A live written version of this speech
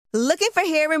Looking for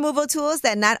hair removal tools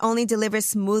that not only deliver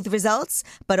smooth results,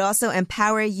 but also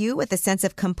empower you with a sense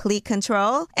of complete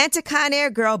control? Enter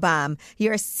Conair Girl Bomb,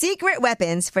 your secret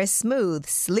weapons for smooth,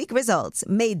 sleek results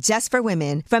made just for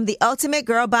women. From the ultimate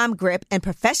Girl Bomb grip and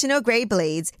professional-grade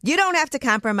blades, you don't have to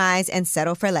compromise and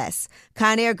settle for less.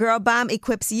 Conair Girl Bomb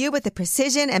equips you with the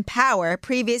precision and power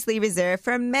previously reserved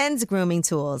for men's grooming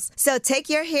tools. So take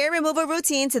your hair removal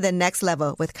routine to the next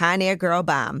level with Conair Girl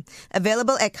Bomb.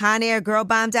 Available at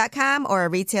ConairGirlBomb.com or a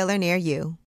retailer near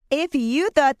you. If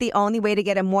you thought the only way to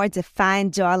get a more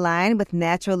defined jawline with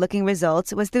natural-looking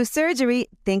results was through surgery,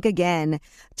 think again.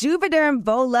 Juvederm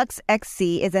Volux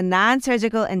XC is a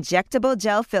non-surgical injectable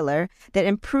gel filler that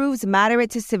improves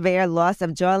moderate to severe loss of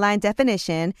jawline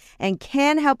definition and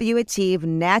can help you achieve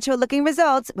natural-looking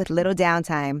results with little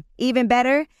downtime. Even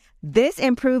better, this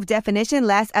improved definition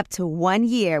lasts up to 1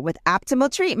 year with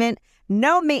optimal treatment,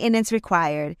 no maintenance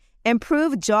required.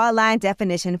 Improve jawline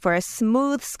definition for a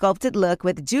smooth, sculpted look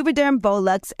with Juvederm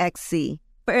Volux XC.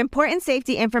 For important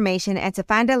safety information and to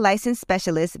find a licensed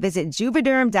specialist, visit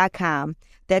Juvederm.com.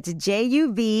 That's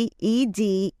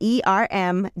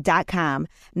JUVEDERM.com.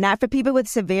 Not for people with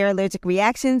severe allergic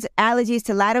reactions, allergies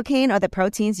to lidocaine, or the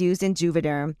proteins used in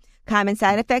Juvederm. Common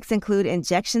side effects include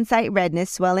injection site redness,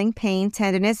 swelling, pain,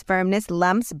 tenderness, firmness,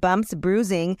 lumps, bumps,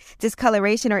 bruising,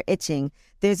 discoloration, or itching.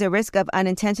 There's a risk of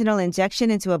unintentional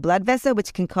injection into a blood vessel,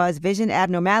 which can cause vision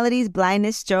abnormalities,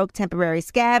 blindness, stroke, temporary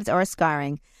scabs, or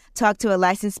scarring. Talk to a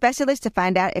licensed specialist to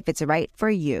find out if it's right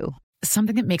for you.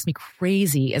 Something that makes me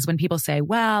crazy is when people say,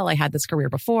 well, I had this career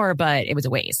before, but it was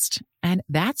a waste. And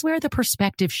that's where the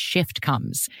perspective shift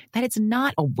comes, that it's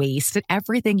not a waste, that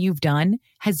everything you've done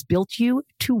has built you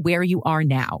to where you are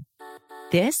now.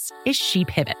 This is She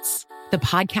Pivots, the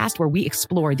podcast where we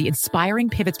explore the inspiring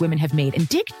pivots women have made and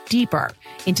dig deeper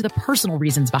into the personal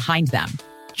reasons behind them.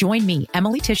 Join me,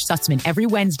 Emily Tish Sussman, every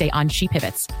Wednesday on She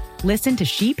Pivots. Listen to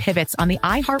She Pivots on the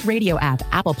iHeartRadio app,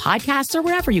 Apple Podcasts, or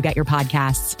wherever you get your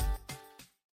podcasts.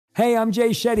 Hey, I'm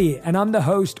Jay Shetty, and I'm the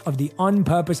host of the On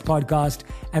Purpose podcast,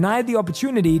 and I had the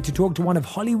opportunity to talk to one of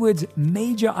Hollywood's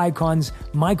major icons,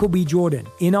 Michael B. Jordan.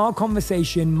 In our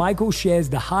conversation, Michael shares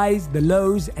the highs, the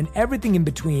lows, and everything in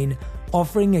between,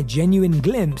 offering a genuine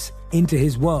glimpse into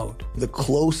his world. The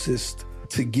closest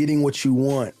to getting what you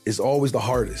want is always the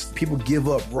hardest. People give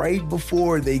up right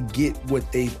before they get what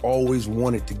they've always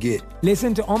wanted to get.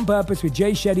 Listen to On Purpose with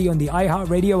Jay Shetty on the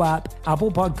iHeartRadio app,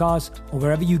 Apple Podcasts, or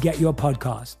wherever you get your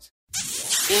podcasts.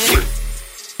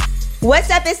 What's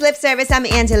up, it's Lip Service. I'm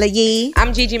Angela Yee.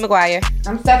 I'm Gigi McGuire.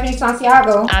 I'm Stephanie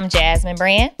Santiago. I'm Jasmine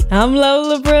Brand. I'm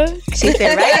Lola Brooks. She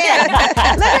fit right in.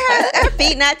 Look at her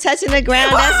feet not touching the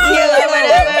ground. That's cute or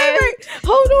whatever.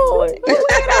 Hold on.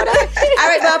 All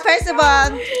right, well, first of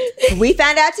all, we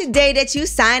found out today that you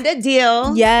signed a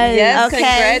deal. Yes. Okay.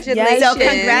 Congratulations. So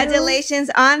congratulations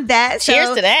on that. Cheers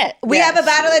so to that. We have a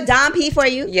bottle of Dom P for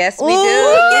you. Yes, we Ooh,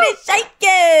 do. get it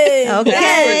shaking.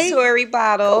 Okay. The Tory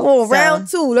bottle. Oh, round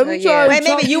two. Let me try. Wait,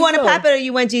 maybe you want to pop it or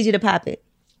you want Gigi to pop it?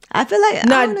 I feel like,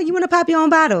 I don't know, you want to pop your own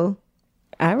bottle?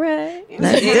 All right.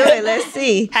 Let's do it. Let's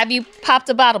see. Have you popped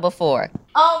a bottle before?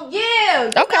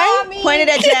 Yeah. Okay. Point it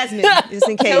at Jasmine, just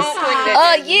in case.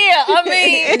 Yeah, I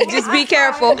mean. Just be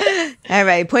careful. All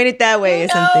right, point it that way or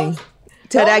something.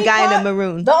 To that guy in the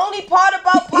maroon. The only part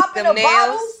about popping the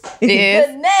bottles Yes.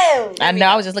 the nails. I know,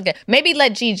 I was just looking. Maybe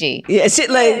let Gigi. Yeah, shit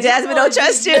like Jasmine don't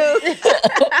trust you.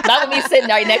 Not with me sitting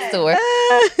right next to her.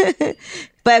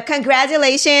 But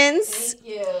congratulations. Thank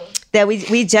you. That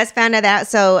we just found that out.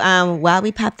 So while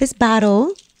we pop this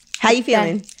bottle, how you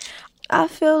feeling? I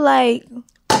feel like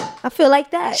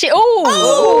that.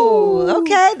 Ooh,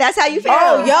 okay. That's how you feel.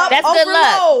 Oh, yup. That's good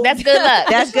luck. That's good luck.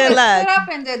 That's good Stood luck. up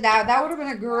and did that. That would have been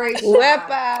a great shot.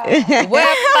 Wepa.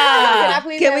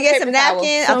 Can we get some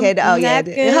napkins? Okay.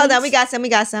 napkins. Hold on. We got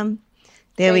some.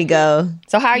 There we go.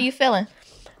 So how are you feeling?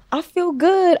 I feel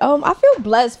good. I feel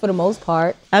blessed for the most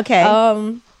part. Okay.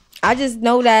 I just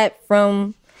know that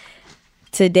from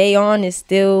today on is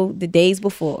still the days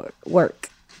before work.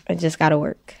 I just gotta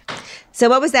work. So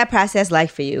what was that process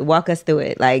like for you? Walk us through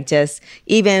it. Like just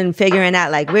even figuring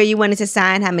out like where you wanted to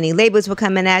sign, how many labels were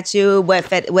coming at you,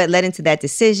 what led into that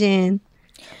decision?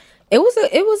 It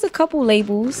was a couple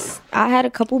labels. I had a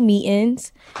couple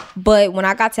meetings, but when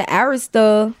I got to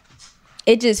Arista,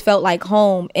 it just felt like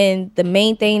home. And the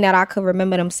main thing that I could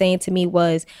remember them saying to me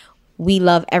was, we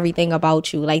love everything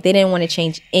about you. Like, they didn't want to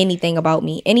change anything about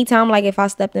me. Anytime, like, if I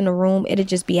stepped in the room, it'd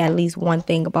just be at least one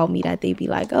thing about me that they'd be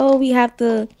like, oh, we have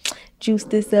to juice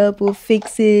this up or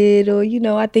fix it, or, you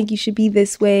know, I think you should be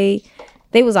this way.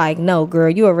 They was like, no,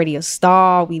 girl, you're already a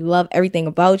star. We love everything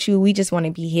about you. We just want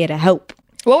to be here to help.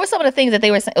 What were some of the things that they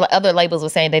were saying, other labels were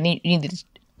saying that you needed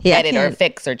Yeah, I edit or can't-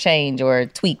 fix or change or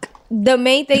tweak. The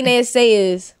main thing they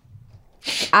say is,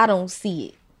 I don't see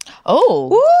it.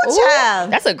 Oh, Ooh,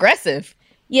 child. that's aggressive.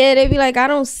 Yeah, they be like, I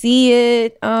don't see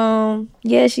it.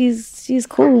 Yeah, she's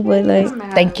cool, but like,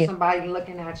 Thank you. Somebody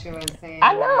looking at you and saying,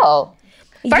 I know.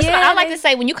 First of all, I like they- to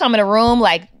say when you come in a room,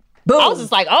 like, I was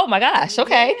just like, oh my gosh,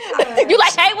 okay. You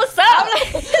like, hey, what's up?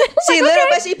 She little,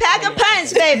 but she pack a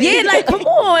punch, baby. yeah, like come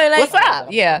on, like What's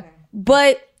up? Yeah.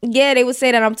 But yeah, they would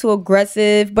say that I'm too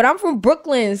aggressive, but I'm from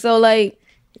Brooklyn, so like,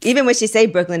 Even when she say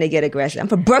Brooklyn, they get aggressive. I'm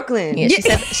from Brooklyn. Yeah,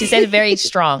 she said it very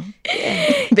strong.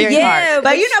 Very yeah, hard.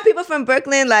 But you know, people from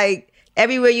Brooklyn, like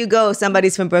everywhere you go,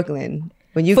 somebody's from Brooklyn.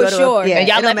 When you For go to sure. And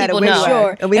y'all it don't let matter people where know. you are.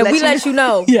 sure, and we let you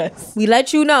know. Yes. We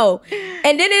let you know,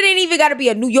 and then it ain't even got to be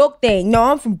a New York thing. No,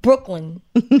 I'm from Brooklyn.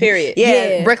 Period.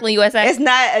 Yeah. Brooklyn, USA. It's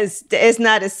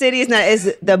not a city. It's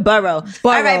the borough.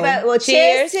 All right, but well,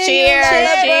 cheers, Cheers, to you, cheers,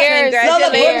 Lola. cheers.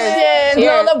 Congratulations.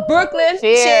 Cheers. Lola Brooklyn.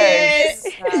 Cheers.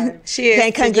 Cheers.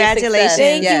 And congratulations.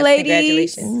 Thank you,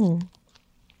 ladies. Congratulations.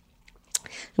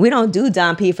 We don't do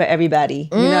Don P for everybody.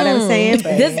 You know what I'm saying?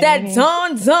 But This that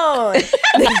Don.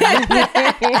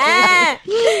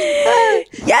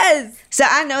 Yes. so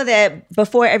I know that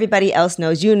before everybody else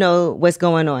knows, you know what's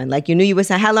going on. Like you knew you were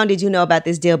signed. How long did you know about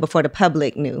this deal before the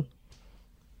public knew?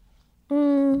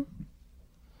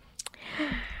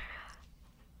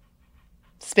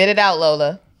 Spit it out,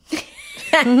 Lola.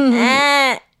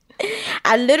 I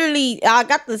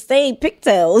got the same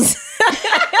pigtails.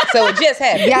 So it just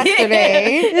happened.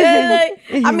 yesterday.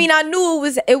 I mean, I knew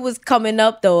it was coming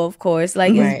up though. Of course,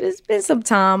 like Right. it's been some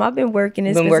time. I've been working.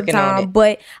 It's Been been working some on time, it.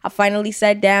 but I finally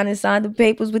sat down and signed the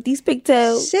papers with these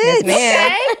pigtails. Shit,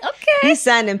 Man. Okay. you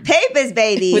signing papers,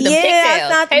 baby. With the Yeah,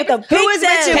 pigtails. I signed with the Papers. Who was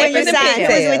with you when you Papers and signed? Who was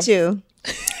pigtails. with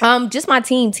you? Just my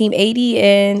team, Team 80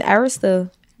 and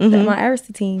Arista. My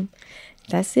Arista team.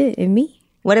 That's it, and me.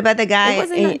 What about the guy It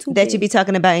wasn't nothing too that big. you be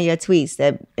talking about in your tweets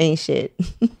that ain't shit?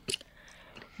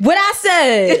 What I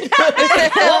said. What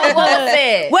was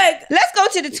it? Wait, Let's go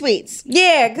to the tweets.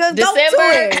 yeah, because go to December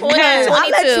it. 2022. I'll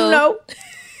let you know.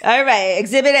 All right,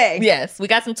 Exhibit A. Yes, we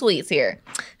got some tweets here.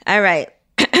 All right.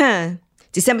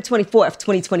 December 24th,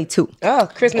 2022. Oh,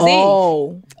 Christmas Eve.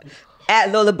 Oh.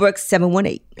 At Lola Brooks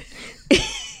 718.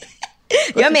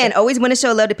 Your man always want to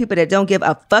show love to people that don't give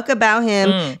a fuck about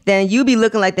him. Then you be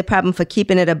looking like the problem for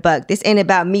keeping it a buck. This ain't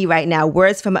about me right now.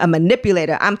 Words from a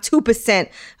manipulator. I'm 2%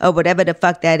 of whatever the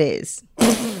fuck that is.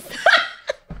 I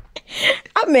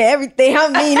meant everything. I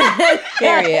mean,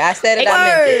 Period. I said it. I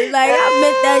meant it. word. Like, I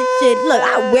meant that shit. Look,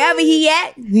 wherever he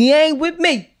at, he ain't with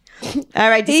me. All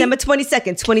right, December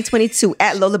 22nd, 2022.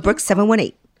 At Lola Brooks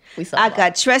 718. We saw I that.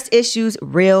 got trust issues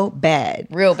real bad.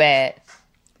 Real bad.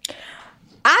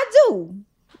 I do.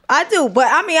 But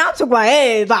I mean, I'm talking about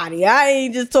everybody. I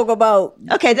ain't just talking about,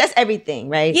 Okay, that's everything,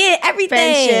 right? yeah, everything.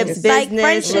 Friendships, Like, business,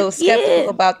 friendships, A little skeptical yeah.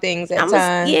 about things at I'm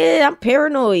times. I'm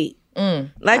paranoid.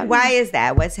 Like, why is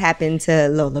that? What's happened to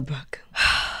Lola Brooke?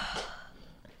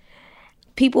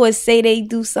 People would say they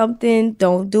do something,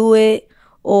 don't do it,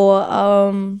 or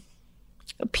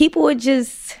people would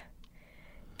just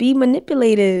be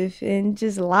manipulative and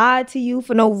just lie to you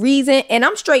for no reason. And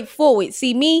I'm straightforward.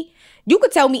 See, me, you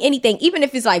could tell me anything, even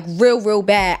if it's like real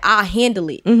bad, I'll handle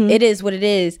it. It is what it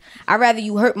is. I'd rather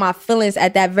you hurt my feelings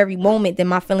at that very moment than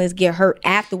my feelings get hurt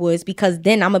afterwards, because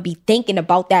then I'm gonna be thinking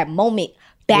about that moment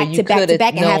back You to back to coulda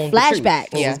back and known have the truth,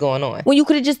 flashbacks. What was going on? When you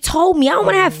could have just told me. I don't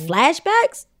want to have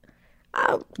flashbacks.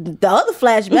 The other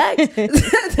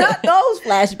flashbacks, not those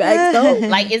flashbacks though.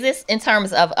 Like, is this in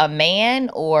terms of a man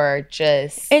or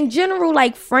just In general,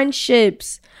 like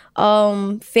friendships,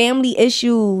 family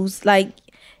issues, like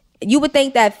you would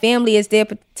think that family is there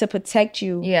to protect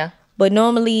you. Yeah. But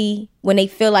normally when they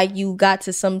feel like you got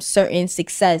to some certain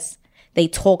success, they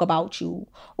talk about you,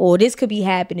 or this could be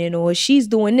happening, or she's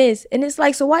doing this. And it's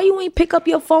like, so why you ain't pick up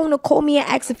your phone or call me and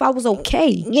ask if I was okay?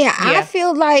 Yeah, I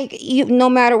feel like no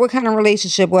matter what kind of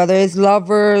relationship, whether it's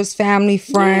lovers, family,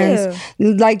 friends,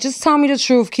 like just tell me the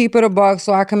truth, keep it a buck,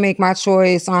 so I can make my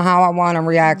choice on how I want to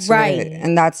react to Right. it,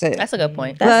 and that's it. That's a good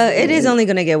point. Well, it is only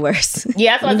going to get worse.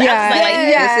 Yeah, that's what I was like.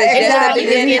 yeah, It's exactly.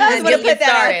 probably I was just gonna getting put that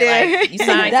out started. there. Like, you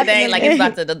signed today, like it's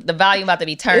about to the volume about to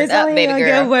be turned It's up, only baby going to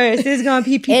girl. get worse. There's going to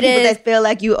be people is. that feel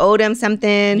like you owe them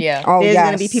something. Yeah. Oh, There's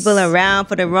going to be yes. people around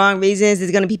for the wrong reasons.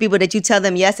 There's going to be people that you tell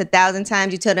them yes 1,000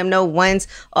 times. You tell them no once.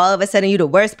 All of a sudden, you're the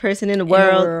worst person in the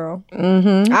world.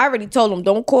 I already told them,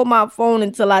 don't call my phone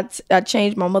until I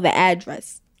change my mother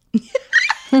address.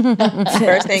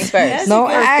 First things first. No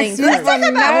accent. Let's talk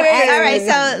about where. All right,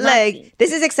 so like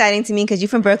this is exciting to me because you're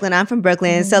from Brooklyn. I'm from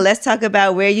Brooklyn. So let's talk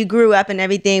about where you grew up and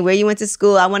everything. Where you went to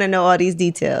school. I want to know all these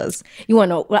details. You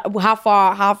want to know how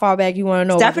far back you want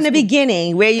to know? Start from the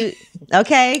beginning. Where you?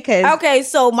 Okay, okay.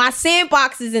 So my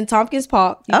sandbox is in Tompkins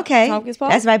Park. Okay, Tompkins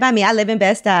Park. That's right by me. I live in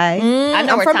Best Eye. I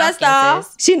know I'm where from Tompkins Best Eye.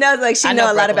 is. She knows, like she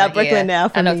know a lot about Brooklyn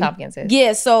now. I know me. Tompkins is.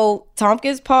 Yeah, so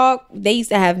Tompkins Park, they used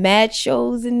to have mad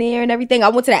shows in there and everything. I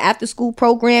went to the after school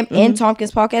program in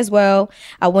Tompkins Park as well.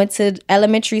 I went to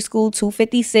elementary school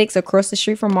 256 across the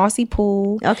street from Marcy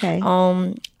Pool. Okay.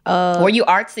 Were you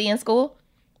artsy in school?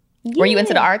 Yeah. Were you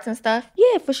into the arts and stuff?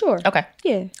 Yeah, for sure. Okay.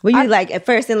 Yeah. Were you like at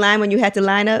first in line when you had to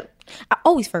line up? I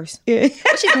always first. Yeah.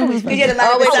 She's always first. You had to line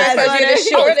up Always beside first.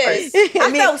 You're the order. shortest.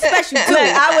 I felt special too. Look,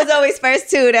 I was always first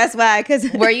too. That's why. Cause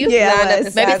Were you? Yeah, Lined I up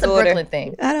was. Maybe it's a Size order. Brooklyn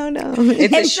thing. I don't know.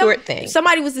 It's a If short thing.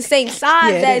 Somebody was the same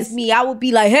size Yeah, it as is. me, I would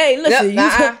be like, "Hey, listen,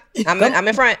 Yep, I'm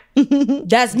in front.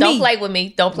 that's Don't me. play with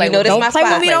me. Don't play You know with this me. my Don't play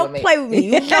spot. with me. Don't play with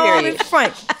me. You know I'm in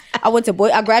front." I went to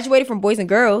I graduated from Boys and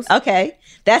Girls. Okay,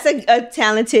 that's a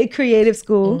talented, creative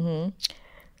school.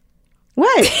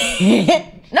 What?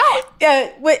 No.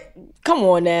 Wait, come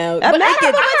on now. I'm But not-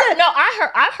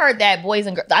 I heard that boys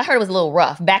and girls. I heard it was a little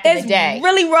rough back in It's the day.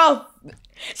 really rough.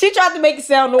 She tried to make it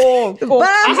sound all. But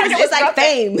I'm heard just, it was it's like rough.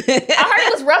 fame. I heard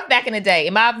it was rough back in the day.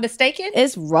 Am I mistaken?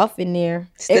 It's rough in there.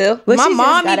 Still? Well, My she just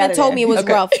mom got out even of told there. me it was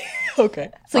rough. Okay.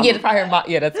 So yeah, probably her mom.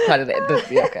 Yeah, that's part of that.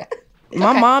 Yeah, okay.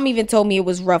 My mom even told me it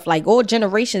was rough. Like all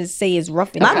generations say it's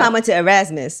rough in My there. mom went to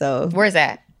Erasmus, so Where's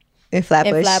that? in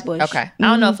Flatbush. in Flatbush. Okay. I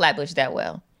don't know Flatbush that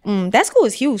well. That school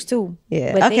is huge too.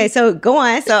 Yeah. But Okay, they- so go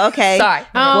on. So okay. Sorry.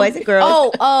 Boys and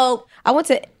girls. I went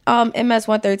to MS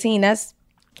 113. That's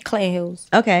Clan Hills.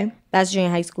 Okay. That's junior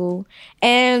high school.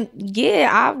 And yeah,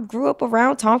 I grew up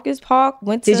around Tompkins Park.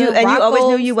 Went to Did you and you always knew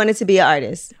Rocco's. you wanted to be an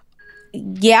artist?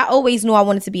 Yeah, I always knew I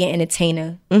wanted to be an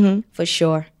entertainer. For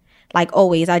sure. Like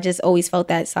always. I just always felt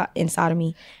that inside of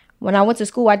me. When I went to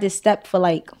school, I just stepped for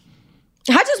like,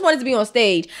 I just wanted to be on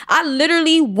stage. I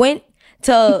literally went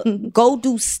to go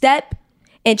do step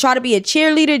and try to be a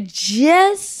cheerleader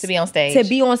just To be on stage. To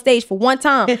be on stage for one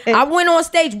time. I went on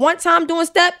stage one time doing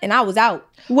step and I was out.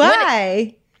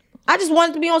 Why? I just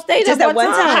wanted to be on stage Just that that one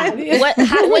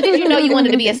time? When did you know you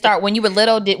wanted to be a star? When you were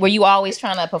little, were you always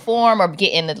trying to perform or get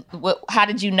in the? How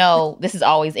did you know this is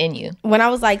always in you? When I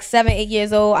was like 7, 8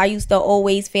 years old, I used to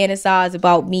always fantasize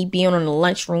about me being on the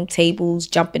lunchroom tables,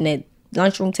 jumping at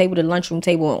lunchroom table to lunchroom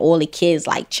table, and all the kids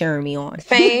like cheering me on.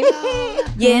 Fame.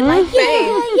 Yeah, like See,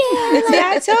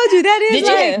 I told you that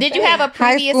is. Did you have a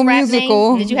High previous School rap Musical.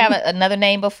 name? Did you have another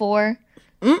name before?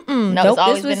 No, Nope, it's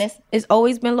always been this. It's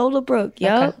always been Lola Brooke.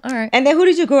 Yup. Okay. All right. And then who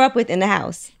did you grow up with in the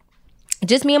house?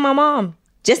 Just me and my mom.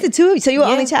 Just the two of you. So you were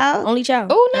only child? Only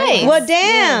child. Oh, nice. Well,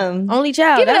 damn. Only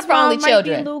child. Give it That's up for why only I might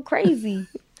children. Be a little crazy.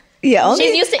 Yeah, only,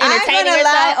 She's used to I ain't entertaining gonna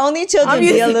lie, herself. only children I'm be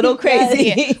used a to- little crazy.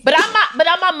 Yeah. But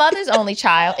I'm my mother's only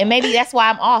child, and maybe that's why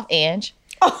I'm off, Ange.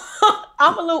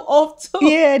 I'm a little off too.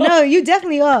 Yeah, no, you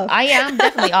definitely off. I am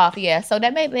definitely off. Yeah, so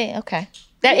that may be okay.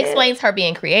 That explains her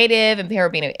being creative and her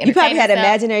being. You probably had herself.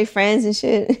 imaginary friends and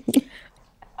shit.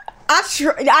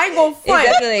 I ain't gonna It front.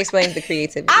 definitely explains the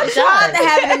creativity. I tried to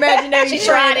have an imaginary She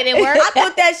friend. tried it, it worked. I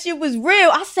thought that shit was real.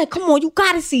 I said, come on, you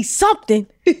gotta see something.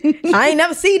 I ain't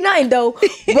never seen nothing though.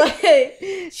 But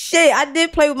shit, I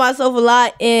did play with myself a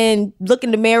lot and look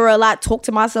in the mirror a lot, talk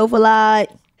to myself a lot.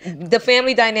 The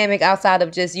family dynamic outside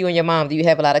of just you and your mom. Do you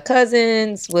have a lot of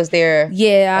cousins? Was there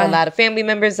Yeah. a lot of family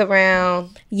members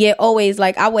around? Yeah, always.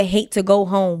 Like, I would hate to go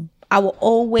home. I would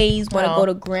always want to Oh. go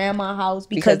to grandma's house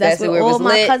because that's where it all was my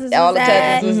lit. cousins All was the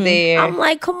at. cousins was there. I'm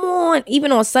like, come on.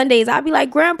 Even on Sundays, I'd be like,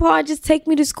 Grandpa, just take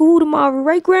me to school tomorrow,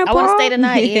 right, Grandpa? I want to stay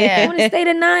tonight. I Yeah. want to stay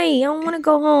tonight. I don't want to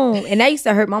go home. And that used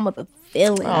to hurt my mother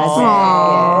feelings.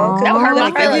 Aw. That would hurt my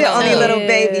Look, you're feelings. the only too. little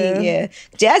baby. Yeah.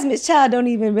 Jasmine's child don't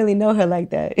even really know her like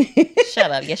that.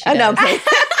 Shut up. Yes, she I know. I'm does. kidding.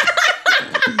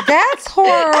 That's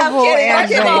horrible, kidding, I'm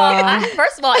kidding. Angela.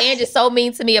 First of all, Ange is so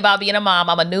mean to me about being a mom.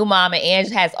 I'm a new mom, and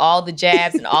Ange has all the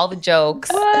jabs and all the jokes.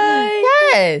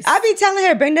 Yes. I be telling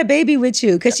her, bring the baby with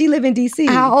you because she live in D.C.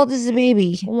 How old is the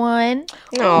baby? One.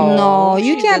 No,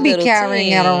 you she's can't a be little carrying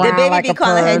teen. it around The baby like be a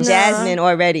calling her purse. Jasmine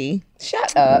already.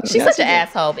 Shut up. She's such an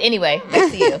asshole. But anyway,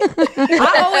 back to you.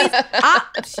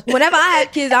 Whenever I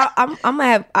have kids, I'm gonna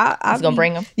have. I was gonna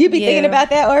bring them. You be Yeah. thinking about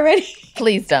that already?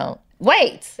 Please don't.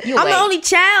 Wait. You I'm wait. the only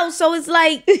child, so it's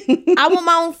like I want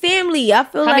my own family. I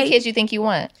feel How like many kids you think you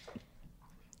want?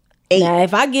 now,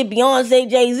 if I get Beyonce,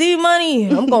 Jay-Z money,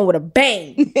 I'm going with a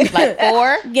bang. Like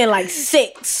 4? I'm getting like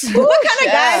 6. What kind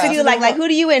of guys do you like? Like, who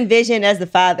do you envision as the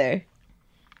father?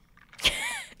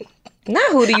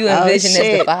 Not who do you envision as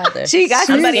the father? She got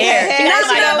somebody in her head. She got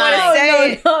somebody in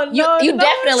mind. You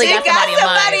definitely got somebody in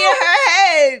mind. in her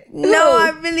head. No, I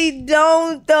really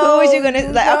don't though. Who was you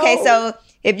gonna like? Okay, so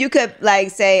if you could like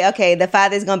say, okay, the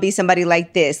father's gonna be somebody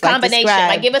like this, combination.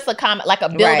 Like Give us a comment, like a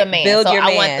build a man. Build so your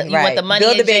I man. You want the money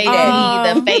Build and a big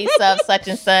JD, the face of such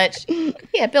and such.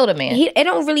 Yeah, build a man. It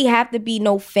don't really have to be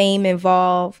no fame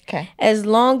involved. Okay. As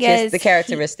long as the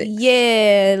characteristics.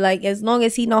 Like as long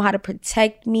as he know how to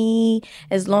protect me,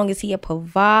 as long as he a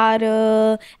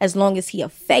provider, as long as he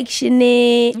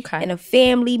affectionate and a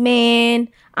family man,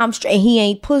 I'm straight. He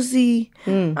ain't pussy.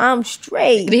 I'm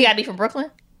straight. Do he gotta be from Brooklyn?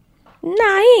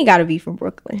 Nah, he ain't gotta be from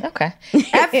Brooklyn. Okay.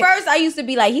 At first, I used to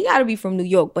be like, he gotta be from New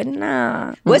York, but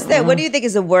nah. What's that? What do you think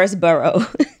is the worst borough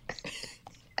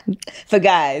for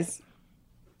guys?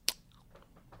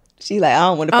 She like, I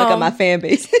don't want to fuck up my fan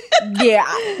base. Yeah.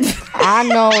 I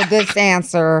know this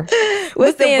answer.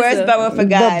 What's the answer? worst borough for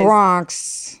guys? The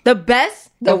Bronx. The best?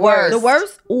 The worst. The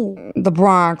worst? Ooh. The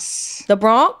Bronx. The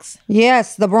Bronx?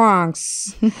 Yes, the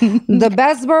Bronx. The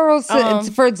best boroughs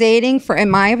for dating, in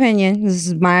my opinion, this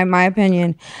is my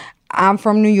opinion. I'm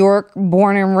from New York,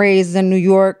 born and raised in New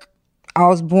York. I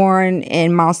was born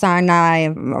in Mount Sinai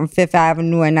on 5th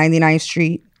Avenue and 99th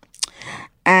Street.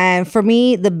 And for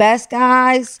me, the best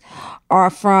guys are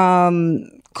from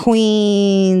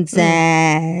Queens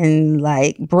and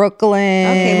like Brooklyn.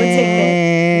 Okay, we'll take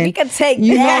that. We can take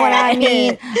You that. know what I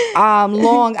mean?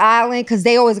 Long Island, because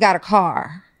they always got a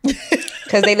car.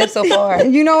 Because they live so far.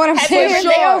 You know what I'm saying?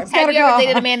 Have you ever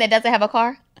dated a man that doesn't have a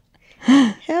car?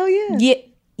 Hell yeah.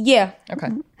 Yeah. Okay.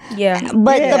 Yeah.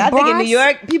 But Yeah, the I Bronx, think in New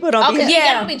York, people don't Okay. be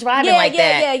Yeah. Don't be driving like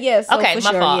that. Yeah. So Okay, for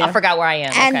my sure, fault. yeah. I forgot where I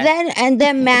am. and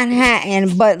then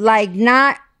Manhattan, but like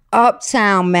not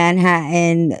uptown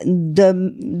Manhattan,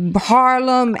 the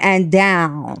Harlem and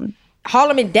down.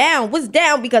 Harlem and down. What's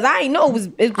down? Because I ain't know it was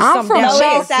I'm some from down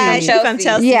Chelsea. there. She from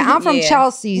Chelsea. Yeah, I'm from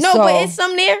Chelsea. No, so, but it's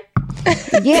some there. yeah,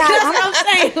 That's what I'm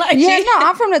saying. Like,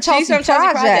 I'm from the Chelsea She's from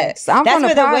Chelsea Projects. I'm That's from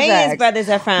where the the Wayans projects. brothers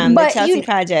are from. But the Chelsea you-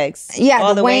 Projects. Yeah,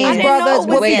 All the Wayans brothers, know it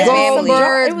was Whoopi Wayans family.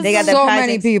 Goldberg. They got the so projects.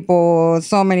 many people,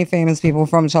 so many famous people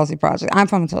from Chelsea Projects. I'm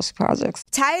from the Chelsea Projects.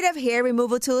 Tired of hair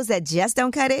removal tools that just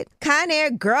don't cut it?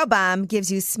 Conair Girl Bomb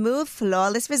gives you smooth,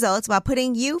 flawless results while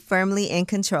putting you firmly in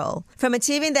control. From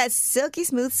achieving that silky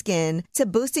smooth skin to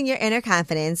boosting your inner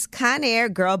confidence,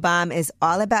 Conair Girl Bomb is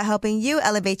all about helping you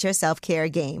elevate your self-care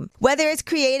game. Whether it's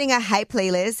creating a hype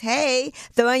playlist, hey,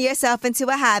 throwing yourself into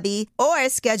a hobby, or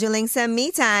scheduling some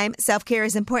me time, self-care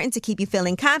is important to keep you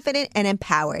feeling confident and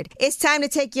empowered. It's time to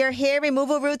take your hair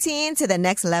removal routine to the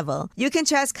next level. You can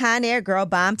trust Conair Girl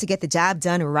Bomb to get the job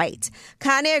done right.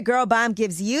 Conair Girl Bomb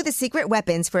gives you the secret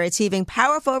weapons for achieving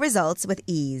powerful results with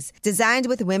ease. Designed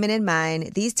with women in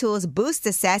mind, these tools boost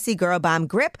the sassy Girl Bomb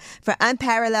grip for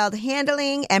unparalleled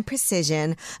handling and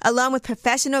precision, along with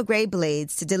professional-grade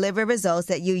blades to deliver results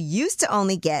that you used to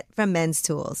only get from men's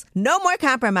tools. No more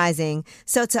compromising.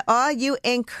 So to all you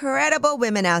incredible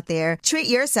women out there, treat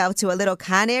yourself to a little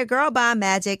Conair Girl Bomb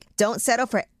magic. Don't settle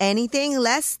for anything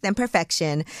less than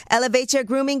perfection. Elevate your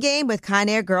grooming game with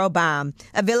Conair Girl Bomb.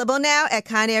 Available now at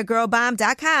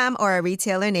ConairGirlBomb.com or a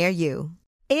retailer near you.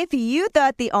 If you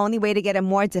thought the only way to get a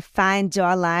more defined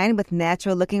jawline with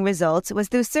natural-looking results was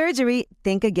through surgery,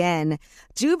 think again.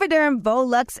 Juvederm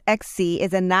Volux XC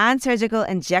is a non-surgical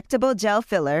injectable gel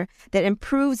filler that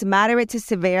improves moderate to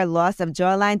severe loss of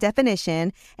jawline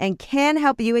definition and can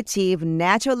help you achieve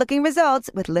natural-looking results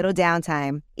with little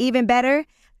downtime. Even better,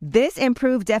 this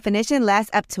improved definition lasts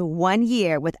up to 1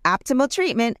 year with optimal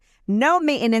treatment, no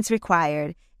maintenance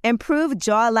required. Improve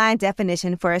jawline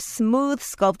definition for a smooth,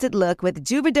 sculpted look with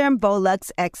Juvederm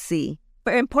Volux XC.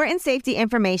 For important safety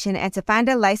information and to find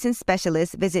a licensed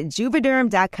specialist, visit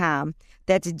Juvederm.com.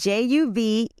 That's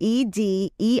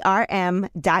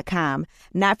JUVEDERM.com.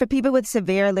 Not for people with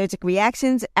severe allergic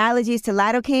reactions, allergies to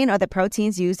lidocaine, or the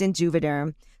proteins used in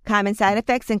Juvederm. Common side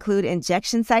effects include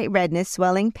injection site redness,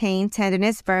 swelling, pain,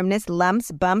 tenderness, firmness,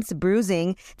 lumps, bumps,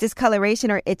 bruising,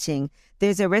 discoloration, or itching.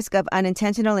 There's a risk of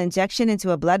unintentional injection into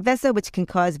a blood vessel, which can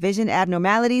cause vision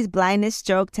abnormalities, blindness,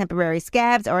 stroke, temporary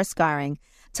scabs, or scarring.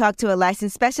 Talk to a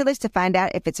licensed specialist to find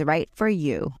out if it's right for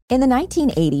you. In the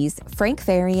 1980s, Frank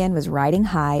Farian was riding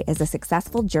high as a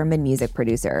successful German music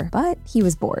producer, but he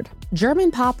was bored. German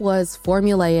pop was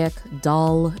formulaic,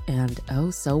 dull, and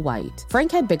oh so white.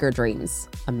 Frank had bigger dreams,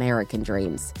 American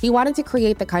dreams. He wanted to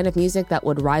create the kind of music that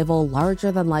would rival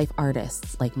larger-than-life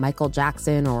artists like Michael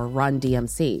Jackson or Run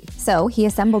DMC. So he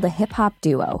assembled a hip-hop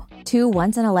duo. Two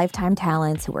once-in-a-lifetime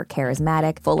talents who were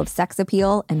charismatic, full of sex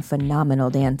appeal, and phenomenal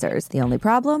dancers. The only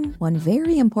problem? One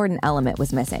very important element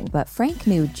was missing, but Frank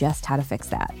knew just how to fix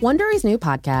that. Wondery's new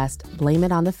podcast, Blame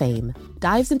It on the Fame,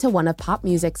 dives into one of pop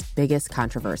music's biggest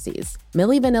controversies.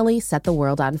 Milli Vanilli set the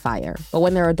world on fire, but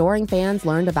when their adoring fans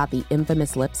learned about the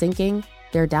infamous lip-syncing,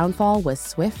 their downfall was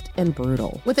swift and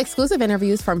brutal. With exclusive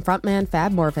interviews from frontman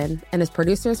Fab Morvan and his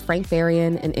producers Frank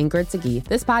Farian and Ingrid Seguí,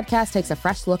 this podcast takes a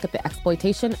fresh look at the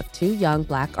exploitation of two young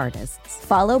Black artists.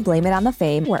 Follow Blame It on the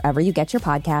Fame wherever you get your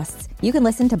podcasts. You can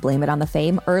listen to Blame It on the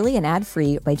Fame early and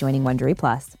ad-free by joining Wondery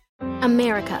Plus.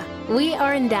 America. We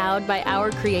are endowed by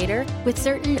our Creator with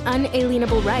certain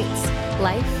unalienable rights: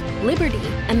 life, liberty,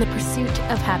 and the pursuit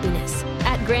of happiness.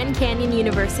 At Grand Canyon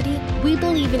University, we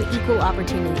believe in equal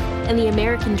opportunity, and the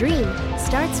American dream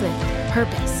starts with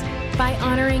purpose. By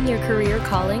honoring your career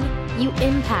calling, you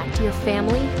impact your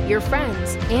family, your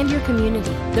friends, and your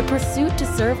community. The pursuit to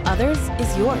serve others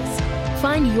is yours.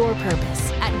 Find your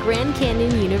purpose at Grand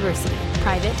Canyon University.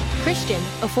 Private, Christian,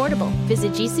 affordable.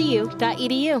 Visit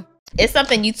gcu.edu. It's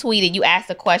something you tweeted. You asked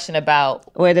a question about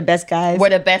where the best guys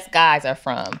are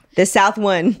from. The South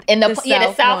one. And the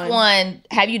South one.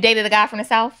 Have you dated a guy from the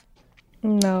South?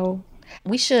 No.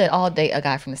 We should all date a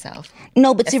guy from the South.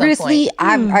 No, but seriously,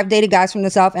 I've dated guys from the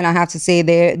South, and I have to say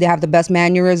they have the best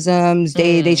mannerisms.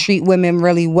 They treat women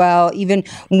really well. Even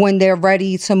when they're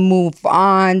ready to move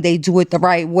on, they do it the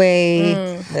right way.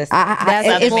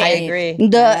 I agree.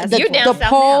 The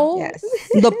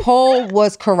poll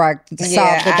was correct. The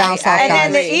South, the down South guys. And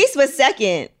then the East was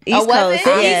second. East Coast.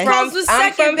 Yeah. East Coast was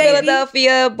I'm second, from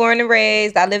Philadelphia, born and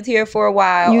raised. I lived here for a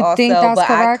while You think that's but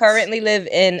correct? I currently live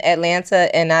in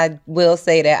Atlanta, and I will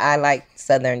say that I like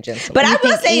Southern gentlemen. But I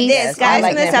will say this, guys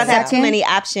from the South have too many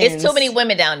options. It's too many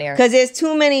women down there. Because there's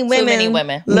too many women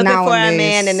looking for a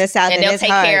man in the South. And they'll take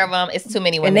care of them. It's too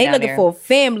many women and they down looking there. for a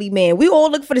family man. We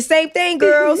all look for the same thing,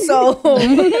 girl. So, but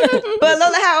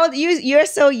Lola, how old? You're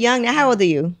so young now. How old are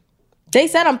you? They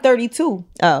said I'm 32.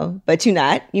 Oh, but you're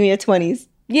not. You're in your 20s.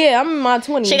 Yeah, I'm in my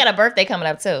 20s. She got a birthday coming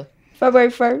up too.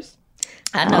 February 1st.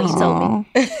 I know, you told me.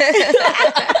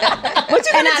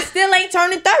 And I still ain't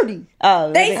turning 30.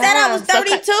 Oh, they said I was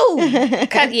 32.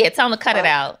 Tell them to cut it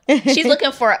out. She's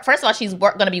looking for, first of all, she's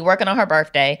going to be working on her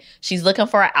birthday. She's looking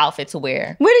for an outfit to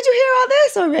wear. Where did you hear all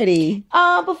this already?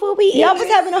 Before we y'all was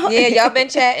having a whole y'all been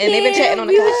chatting. They've been chatting on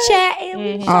the couch. We was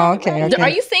chatting. Oh, okay. Are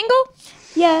you single?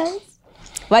 Yes.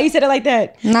 Why you said it like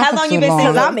that? Not How for long too you been long.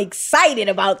 single? Because I'm excited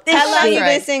about this. How long shit. you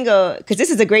been single? Because this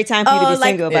is a great time for you to be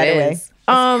single, by the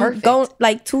way. Going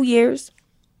like 2 years.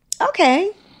 Okay.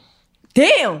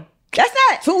 Damn. That's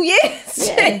not 2 years. That's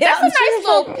a nice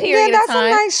little period Yeah, that's of time. a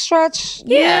nice stretch.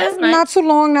 Yeah, that's nice. Not too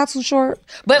long, not too short.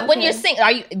 But when you're single,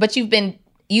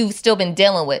 you've still been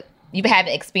dealing with, you've had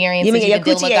experience. You mean you've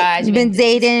been dealing with guys. You've been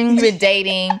dating. You've been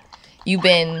dating. You've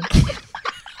been,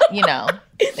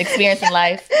 experiencing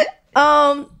life.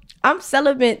 I'm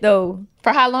celibate though.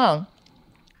 For how long?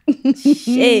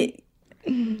 Shit.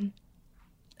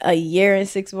 A year and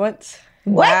 6 months.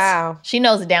 What? Wow. She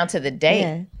knows it down to the day.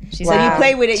 Yeah. She's So you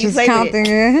play with it. You She's play counting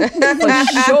with it.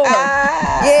 For sure.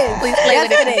 Yes. Please play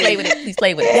with it. Please play with it. Please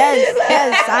play with it.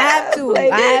 Yes, I have to.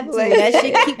 That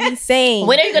shit keep me sane.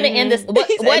 When are you going to end this?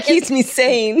 What keeps me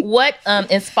sane? What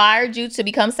inspired you to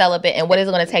become celibate, and what is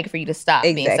it going to take for you to stop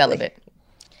being celibate?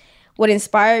 What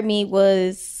inspired me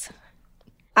was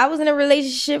I was in a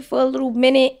relationship for a little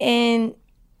minute, and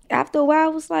after a while I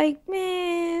was like,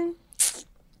 man,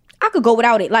 I could go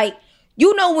without it. Like,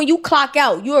 when you clock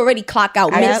out, you already clock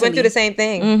out. I just mentally. went through the same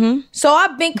thing. Mm-hmm. So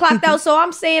I've been clocked out. So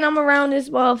I'm saying I'm around this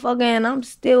motherfucker and I'm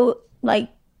still like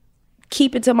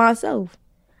keep it to myself.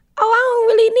 Oh, I don't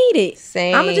really need it.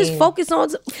 Same. I'm gonna just focus on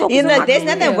my there's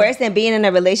nothing worse than being in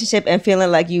a relationship and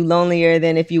feeling like you lonelier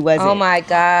than if you wasn't. Oh my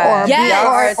God.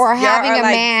 Or having a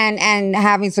man and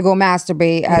having to go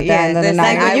masturbate at the end of the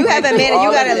night. Like when you have a man and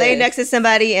you gotta lay next to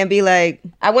somebody and be like,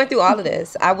 I went through all of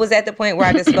this. I was at the point where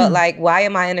I just felt like, why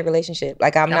am I in a relationship?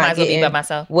 Like I'm I not might as well be getting by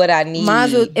myself. what I need. Might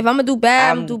as well, if I'm gonna do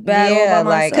bad, I'm gonna do bad all by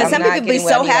myself. because some people be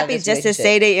so happy just to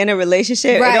say they in a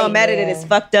relationship. It don't matter that it's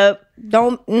fucked up.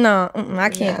 I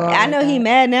can't go. I know he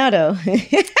mad now though.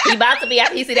 He about to be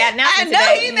after he see that announcement.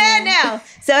 I know he mad now.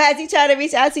 So has he tried to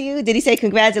reach out to you? Did he say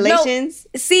congratulations?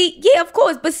 No. See, yeah, of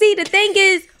course. But see, the thing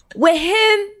is, with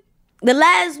him, the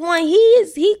last one,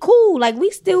 he cool. Like we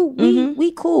still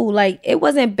we cool. Like it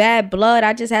wasn't bad blood.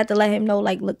 I just had to let him know,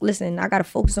 like, look, listen, I gotta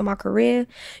focus on my career.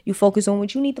 You focus on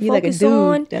what you need to You like a focus dude.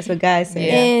 on. That's what guys say.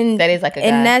 And that is like a guy.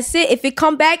 And that's it. If it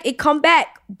come back, it come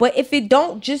back. But if it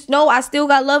don't, just know I still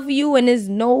got love for you and there's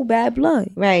no bad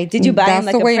blood. Right. Did you buy him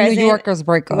like the a way present New Yorkers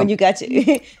break up. when you got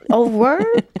you? Oh, word?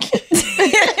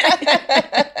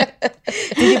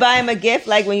 buy him a gift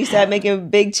like when you start making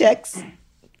big checks?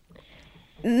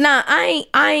 Nah, I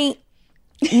ain't.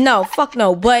 No, fuck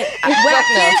no. But what I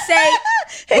can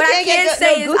say, what I can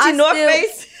say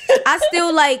is I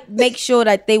still like make sure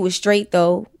that they were straight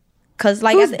though, cause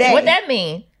like Who's they? What that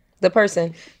mean? The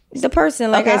person. The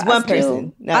person. Like okay, it's one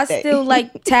person. I still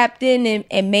like tapped in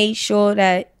and made sure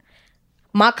that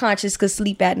my conscience could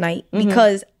sleep at night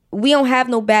because we don't have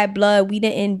no bad blood. We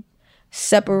didn't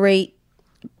separate.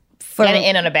 And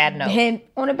end on a bad note. Him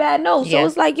on a bad note. So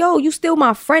it's like, yo, you still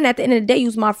my friend. At the end of the day, you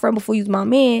was my friend before you was my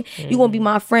man. You gonna be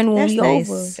my friend when we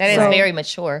over. That is very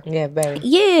mature. Yeah, very.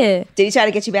 Yeah. Did he try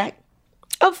to get you back?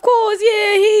 Of course,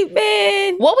 yeah. He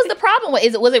man. What was the problem?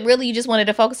 Was it really you just wanted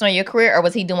to focus on your career, or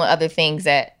was he doing other things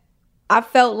that I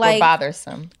felt like were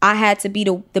bothersome? I had to be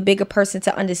the bigger person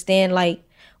to understand like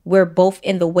we're both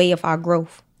in the way of our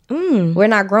growth. We're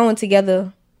not growing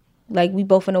together. Like, we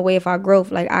both in the way of our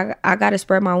growth. Like, I got to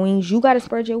spread my wings. You got to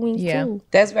spread your wings, too.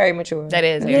 That's very mature. That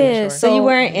is very mature. So you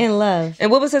weren't in love. And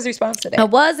what was his response to that? I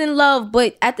was in love,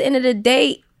 but at the end of the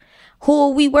day, who are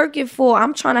we working for?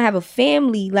 I'm trying to have a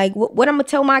family. Like, what I'm going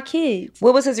to tell my kids?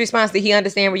 What was his response? Did he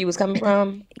understand where you was coming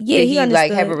from? Yeah, Did he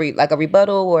like understood. have a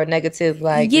rebuttal or a negative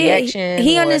reaction?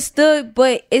 He or? understood,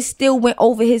 but it still went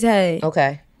over his head.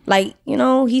 Okay. Like, you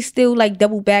know, he still like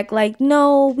double back. Like,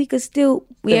 no, we could still.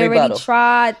 We already rebuttal.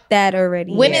 tried that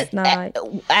already. When it's is not.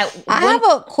 I have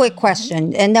a quick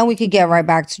question, and then we could get right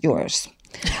back to yours.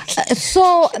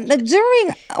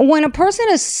 When a person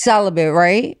is celibate,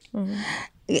 right,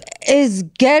 is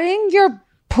getting your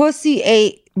pussy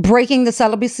ate breaking the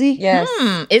celibacy? Yes.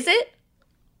 Is it?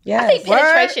 Yes. I think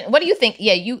penetration. What do you think?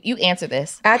 Yeah, you answer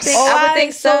this. I think I would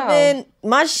think so. So then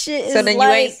my shit is So then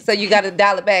like, you got to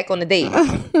dial it back on the date.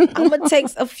 I'm gonna take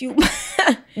a few.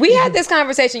 We had this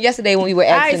conversation yesterday when we were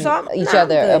asking each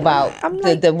other about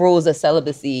the rules of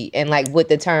celibacy and like what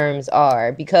the terms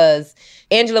are, because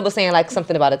Angela was saying like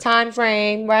something about a time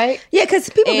frame, right? Yeah, because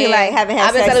people be like, haven't had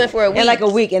I've been sex celibate for a week. in like a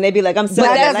week, and they be like, I'm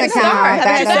celibate. That doesn't count.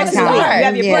 That doesn't count. You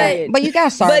have your period. But you got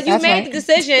to start. But you made the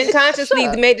decision, consciously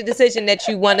made the decision that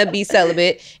you want to be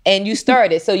celibate, and you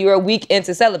started. So you're a week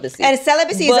into celibacy. And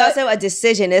celibacy is also a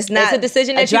decision. It's not a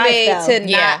decision that you made to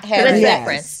not have that's sex.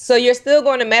 different. So you're still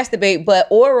going to masturbate, but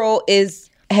oral is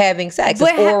having sex.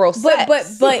 It's oral sex.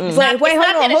 But wait, hold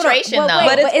on. penetration, though.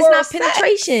 But it's oral not sex.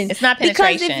 penetration. It's not Because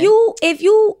penetration.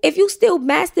 if you still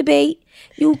masturbate,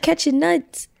 you catching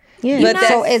nuts. Yeah. You're But not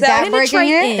So is that breaking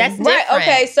penetrating. it? That's right. different.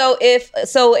 Okay.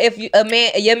 So if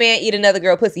your man eat another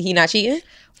girl pussy, he not cheating?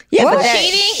 Yeah, What? but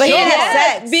Cheating? But he Sure.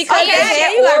 had sex. Because Okay, they yeah,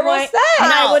 had you got oral one. sex. All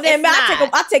right, well then it's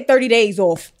I take 30 days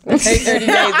off. Take 30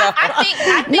 days off. I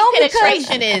think No, because-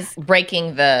 penetration is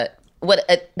breaking the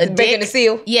Breaking dick. the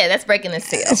seal. Yeah, that's breaking the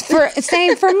seal.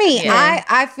 Same for me. Yeah.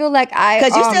 I feel like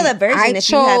Because you're still a virgin I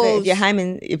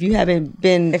if you haven't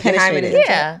been penetrated.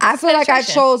 Yeah, I feel like I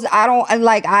chose.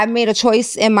 I made a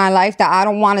choice in my life that I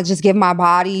don't want to just give my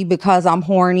body because I'm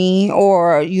horny,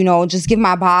 or just give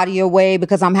my body away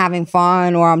because I'm having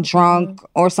fun or I'm drunk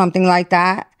or something like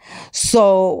that.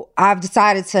 So I've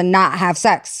decided to not have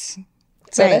sex.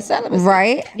 So that's celibacy.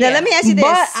 Right? Now let me ask you this.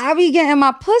 But I be getting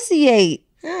my pussy ate.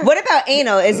 What about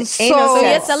anal? Is anal So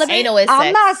sex? you're celibate? Anal is I'm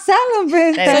sex. not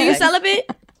celibate. That's So you sex. celibate?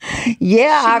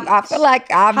 Yeah, I feel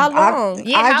like I've. How long?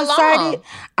 How long?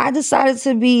 I decided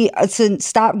to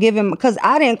stop giving, because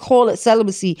I didn't call it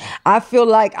celibacy. I feel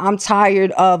like I'm tired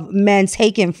of men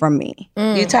taking from me.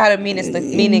 You tired of meaningless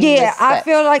Yeah, I sex.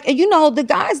 feel like the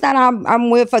guys that I'm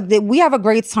with, we have a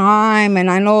great time, and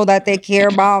I know that they care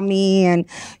about me, and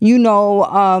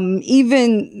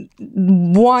even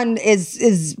one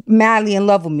is madly in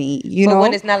love with me. But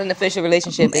when it's not an official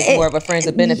relationship, it's more of a friends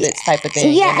with benefits type of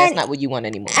thing. Yeah, and that's and- not what you want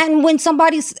anymore. And when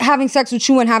somebody's having sex with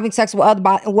you and having sex with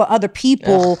other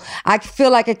people, I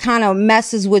feel like it kind of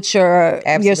messes with your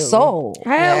soul.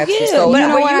 Hell absolutely. yeah. So- But You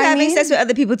know were what you I having mean? sex with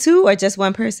other people too, or just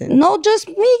one person? No, just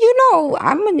me.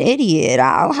 I'm an idiot.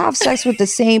 I'll have sex with the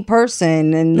same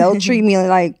person, and they'll treat me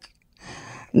like.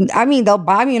 I mean, they'll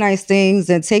buy me nice things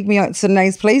and take me out to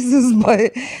nice places,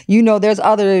 but there's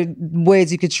other ways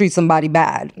you could treat somebody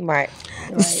bad. Right.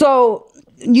 So,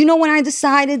 when I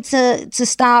decided to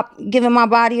stop giving my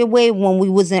body away when we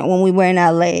were in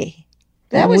LA.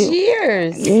 That was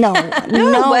years. No,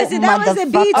 was it? That was a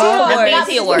BT The Awards.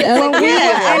 BT Awards. When we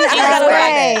Yeah. were in You got it LA.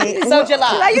 right. So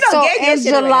July. Like, you don't So get your in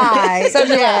shit away. July, So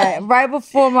July. yeah, right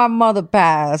before my mother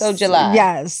passed. So July.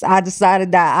 Yes, I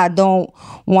decided that I don't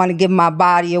want to give my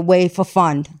body away for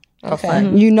fun. Okay.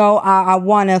 You know, I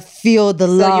want to feel the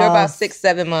love. So you're about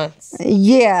 6-7 months.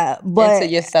 Yeah, but into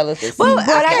your celibacy. But I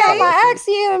got my ex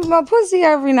in my pussy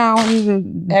every now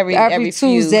and every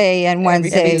Tuesday and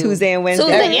Wednesday. Every Tuesday and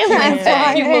Wednesday.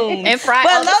 And Friday.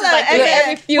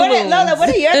 Well, Lola, what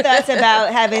are your thoughts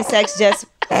about having sex just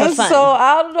for fun? So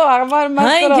I don't know.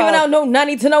 I ain't giving out no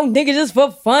nutty to no nigga just for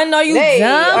fun. Are you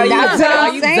dumb? Are you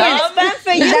dumb? It's fun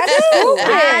for you. That's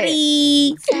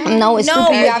stupid. No, it's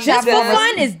stupid. Just for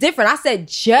fun is different. I said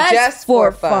just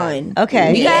for fun.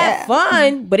 Okay. We have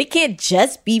fun, but it can't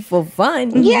just be for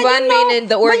fun. Yeah, fun meaning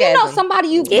the orgasm. But you know somebody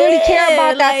you really care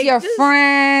about, that's your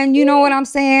friend. You know what I'm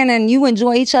saying? And you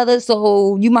enjoy each other,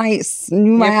 so you might have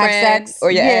sex. Or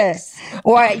your ex.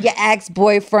 Or your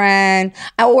ex-boyfriend.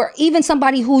 Or even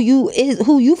somebody who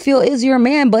you feel is your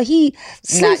man, but he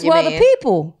sleeps with other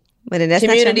people. But that's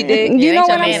community dick. You know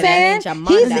what I'm saying?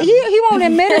 He won't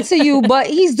admit it to you, but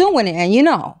he's doing it, and you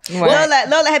know. Right.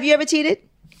 Lola, have you ever cheated?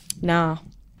 Nah.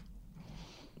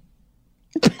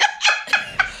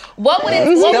 What would it?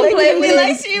 Don't play with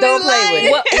it. Don't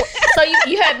play with it. So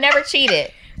you have never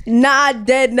cheated? Nah,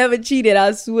 dead never cheated.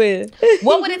 I swear.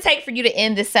 What would it take for you to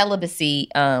end the celibacy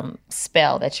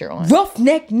spell that you're on?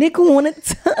 Roughneck nickel on a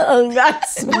tongue. I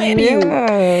swear to you.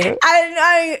 That's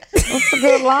a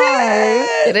good line.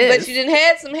 It is. But you didn't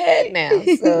have some head now,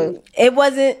 so it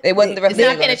wasn't the rest. It's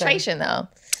not penetration though.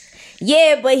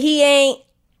 Yeah, but he ain't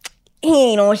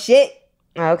on shit.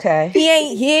 Okay. He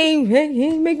ain't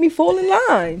make me fall in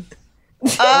line.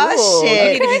 Oh,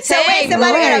 shit. So wait,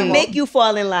 somebody gotta make you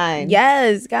fall in line.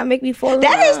 Yes, gotta make me fall in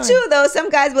line. That is true, though. Some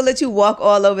guys will let you walk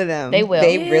all over them. They will.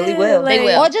 They really will. They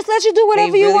will. Or just let you do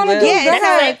whatever you want to do. Yeah, that's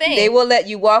the same thing. They will let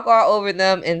you walk all over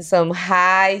them in some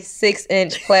high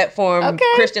 6-inch platform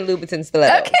Christian Louboutin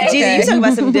stilettos. Okay. Gigi, you talking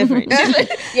about something different.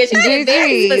 Yeah, she's being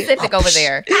very specific over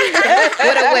there.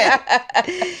 With a whip.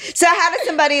 So how does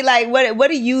somebody what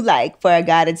do you like for a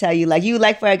guy to tell you? Like, you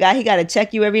like for a guy, he gotta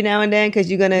check you every now and then because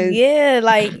you're gonna... Yeah,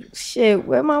 like, shit,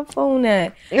 where my phone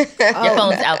at? Your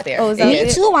phone's out there. Oh, Me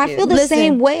too. I feel the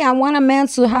same way. I want a man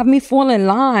to have me fall in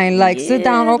line. Like, sit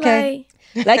down, okay.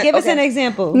 Like, give us an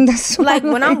example. Like,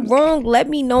 when I'm wrong, let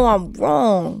me know I'm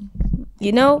wrong.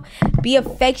 You know, be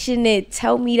affectionate.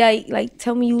 Tell me that, like,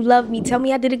 tell me you love me. Tell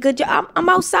me I did a good job. I'm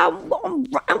outside.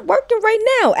 I'm working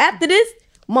right now. After this,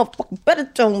 motherfucker better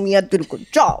tell me I did a good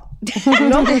job. You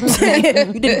know what I'm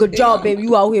saying? You did a good job, baby.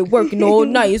 You out here working all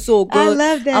night. It's all good. I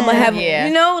love that. I'm gonna have,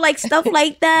 you know, like stuff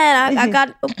like that. I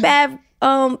got a bath.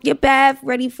 Your bath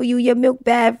ready for you, your milk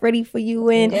bath ready for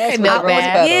you, and milk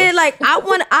bath. Yeah, like I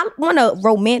want a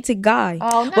romantic guy.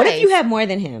 Oh, nice. What if you have more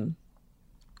than him?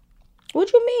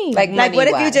 What you mean? Like what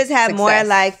if you just have more,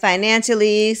 like,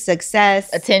 financially,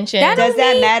 success, attention? Does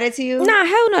that matter to you? Nah,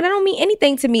 hell no. That don't mean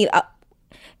anything to me.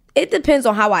 It depends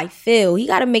on how I feel. He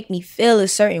got to make me feel a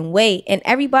certain way. And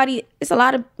everybody, it's a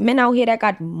lot of men out here that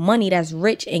got money, that's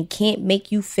rich, and can't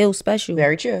make you feel special.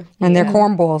 Very true. And they're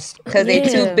cornballs. Because they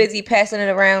too busy passing it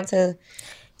around to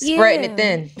spreading it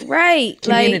thin. Right.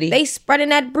 Community. Like, they spreading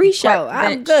that breach out.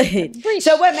 I'm good.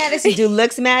 So what matters to you? Do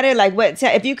looks matter? Like, what?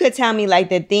 If you could tell me, like,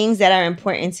 the things that are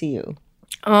important to you.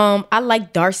 I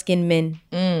like dark-skinned men.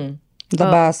 The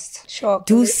best.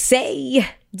 Do say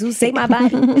my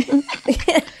body.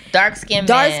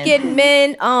 Dark-skinned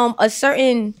men. A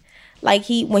certain, like,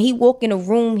 when he walk in a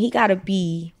room, he gotta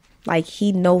be like,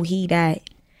 he gotta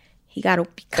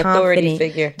be confident. Authority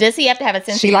figure. Does he have to have a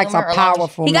sense of She likes a humor?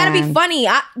 powerful He gotta man. be funny.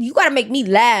 You gotta make me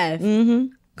laugh. Mm-hmm.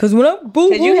 Cause when I'm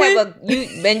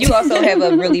and you also have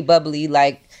a really bubbly,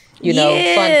 like, you know,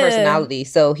 fun personality.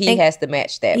 So he has to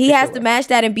match that. He has to match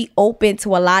that and be open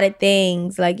to a lot of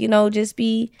things. Like, you know, just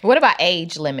be. What about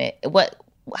age limit?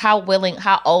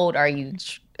 How old are you?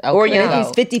 Or if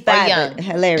he's 55,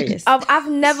 hilarious.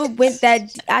 I've never went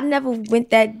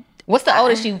that. What's the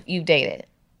oldest you've dated?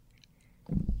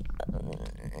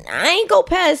 I ain't go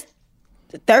past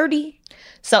 30.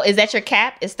 So is that your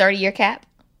cap? Is 30 your cap?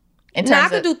 I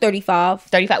could do 35.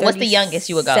 35. What's the youngest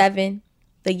you would go? 7.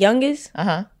 The youngest?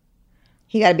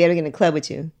 He got to be able to get in the club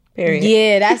with you. Period.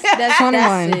 Yeah, that's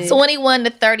 21. 21 to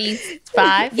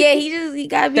 35. Yeah, he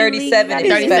got to be 37 to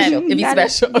 37 to be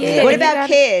special. Yeah, what about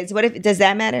kids? Does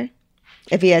that matter?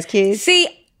 If he has kids? See,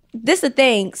 this the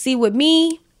thing. See, with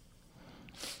me,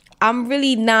 I'm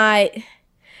really not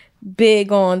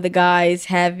big on the guys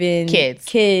having kids.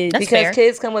 That's because fair.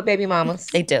 Kids come with baby mamas.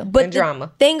 They do. But and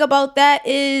drama. Thing about that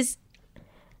is,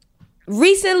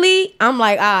 recently, I'm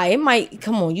like, it might,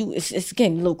 come on, it's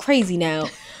getting a little crazy now.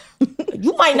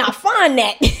 You might not find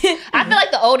that. I feel like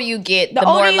the older you get, the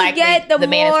more likely the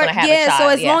man's gonna have a child. So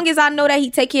as long as I know that he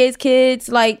take care of his kids,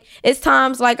 like, it's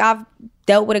times like I've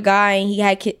dealt with a guy and he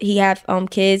had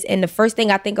kids, and the first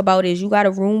thing I think about is, you got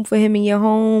a room for him in your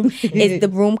home? Is the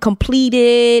room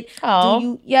completed?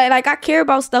 Oh, like I care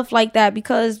about stuff like that,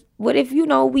 because what if,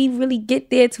 we really get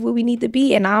there to where we need to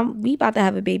be and we about to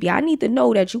have a baby? I need to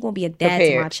know that you're gonna be a dad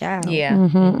to my child. Yeah.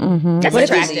 That's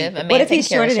attractive. What if he's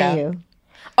shorter than you?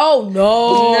 Oh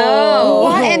no!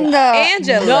 What in the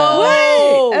Angela? No,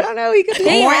 what? I don't know. He could be.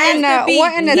 What in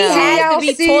the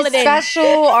TLC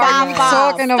special are you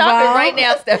talking about? Stop it right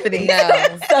now, Stephanie.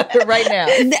 No. Stop it right now.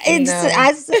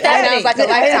 That sounds like a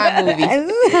Lifetime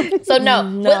movie. So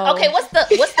no. Okay,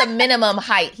 what's the minimum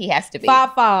height he has to be?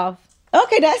 5'5".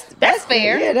 Okay, that's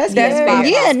fair. Yeah, that's fair. fair.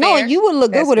 Yeah, no, you would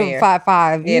look good with a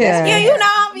 5'5". Yeah,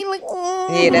 I'll be like,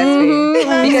 yeah, that's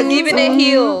fair. Because even in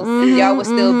heels, y'all would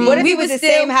still be. What if he was the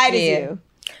same height as you?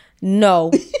 No.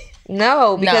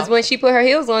 No, because when she put her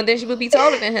heels on, then she would be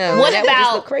taller than him. What that about would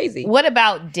just look crazy? What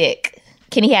about dick?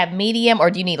 Can he have medium, or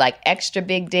do you need like extra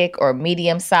big dick or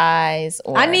medium size?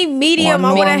 Or I need medium.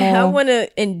 I want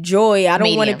to enjoy. I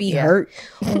don't want to be hurt.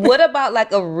 What about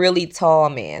like a really tall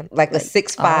man, like a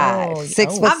 6'5",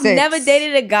 6 foot I've never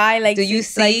dated a guy like. Do you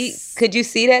see? Could you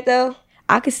see that though?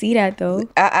 I could see that though.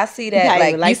 I see that.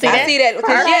 Like you see that? I see that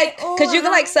because you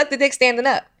can like suck the dick standing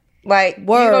up. Like, you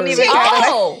don't even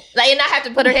like you not have to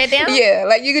put her head down? Yeah,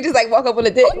 like you could just like walk up on the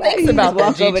dick. Who thinks about that,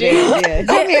 walk over there. Yeah.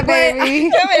 Come here,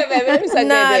 baby. Come here, baby. Let me suck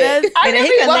that dick. And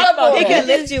he can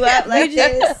lift you up like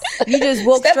this. You just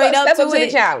walk straight up to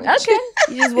it. Okay.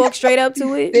 You just walk straight up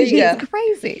to it. There you go. It's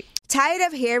crazy. Tired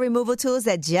of hair removal tools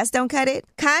that just don't cut it?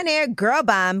 Conair Girl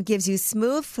Bomb gives you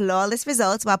smooth, flawless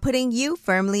results while putting you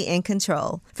firmly in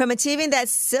control. From achieving that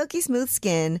silky smooth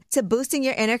skin to boosting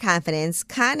your inner confidence,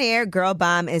 Conair Girl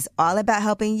Bomb is all about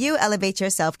helping you elevate your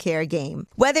self-care game.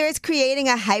 Whether it's creating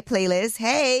a hype playlist,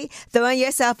 hey, throwing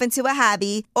yourself into a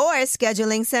hobby, or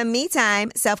scheduling some me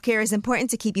time, self-care is important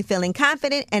to keep you feeling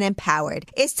confident and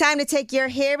empowered. It's time to take your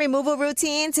hair removal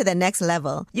routine to the next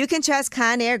level. You can trust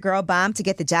Conair Girl Bomb to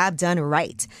get the job done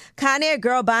right. Conair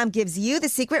Girl Bomb gives you the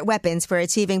secret weapons for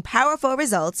achieving powerful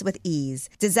results with ease.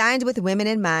 Designed with women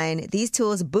in mind, these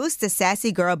tools boost the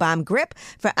sassy Girl Bomb grip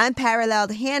for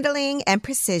unparalleled handling and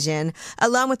precision,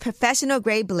 along with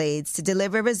professional-grade blades to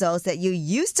deliver results that you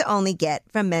used to only get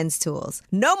from men's tools.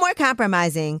 No more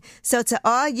compromising. So to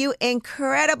all you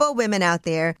incredible women out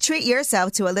there, treat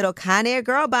yourself to a little Conair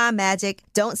Girl Bomb magic.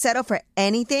 Don't settle for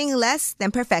anything less than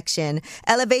perfection.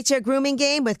 Elevate your grooming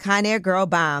game with Conair Girl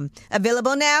Bomb.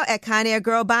 Available now at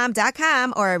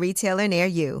ConairGirlBomb.com or a retailer near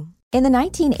you. In the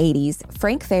 1980s,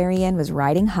 Frank Farian was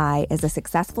riding high as a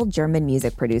successful German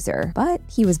music producer, but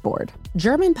he was bored.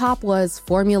 German pop was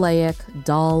formulaic,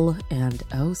 dull, and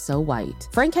oh so white.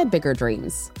 Frank had bigger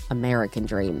dreams, American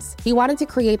dreams. He wanted to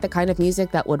create the kind of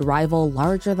music that would rival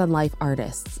larger-than-life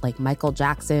artists like Michael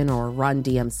Jackson or Run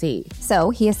DMC. So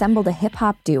he assembled a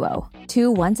hip-hop duo,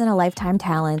 two once-in-a-lifetime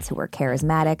talents who were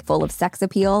charismatic, full of sex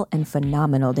appeal, and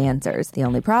phenomenal dancers. The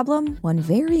only problem? One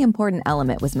very important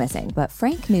element was missing, but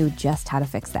Frank knew just how to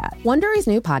fix that. Wondery's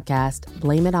new podcast,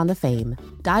 Blame It on the Fame,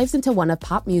 dives into one of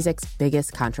pop music's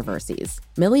biggest controversies.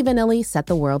 Milli Vanilli set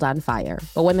the world on fire,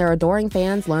 but when their adoring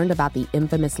fans learned about the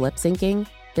infamous lip syncing,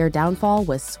 their downfall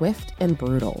was swift and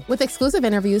brutal. With exclusive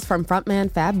interviews from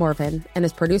frontman Fab Morvan and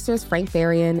his producers Frank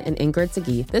Farian and Ingrid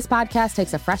Segui, this podcast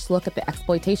takes a fresh look at the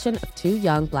exploitation of two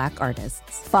young Black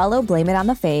artists. Follow Blame It on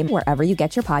the Fame wherever you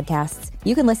get your podcasts.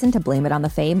 You can listen to Blame It on the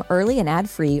Fame early and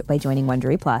ad-free by joining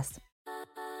Wondery Plus.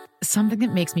 Something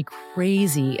that makes me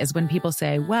crazy is when people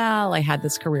say, well, I had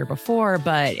this career before,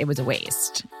 but it was a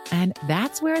waste. And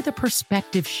that's where the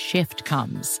perspective shift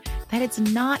comes, that it's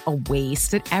not a waste,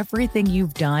 that everything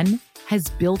you've done has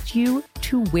built you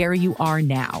to where you are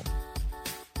now.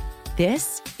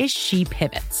 This is She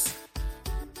Pivots,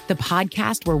 the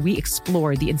podcast where we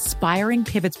explore the inspiring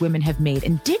pivots women have made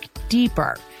and dig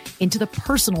deeper into the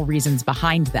personal reasons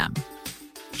behind them.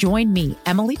 Join me,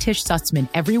 Emily Tish Sussman,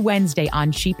 every Wednesday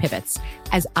on She Pivots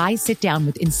as I sit down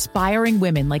with inspiring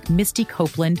women like Misty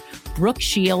Copeland, Brooke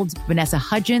Shields, Vanessa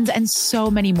Hudgens, and so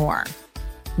many more.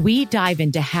 We dive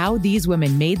into how these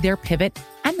women made their pivot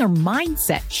and their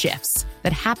mindset shifts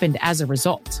that happened as a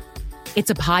result. It's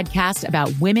a podcast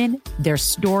about women, their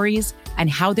stories, and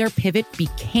how their pivot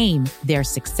became their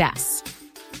success.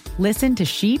 Listen to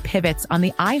She Pivots on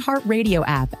the iHeartRadio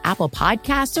app, Apple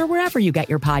Podcasts, or wherever you get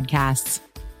your podcasts.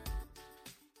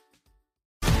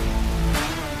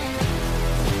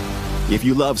 If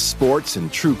you love sports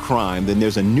and true crime, then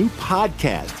there's a new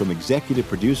podcast from executive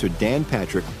producer Dan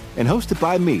Patrick and hosted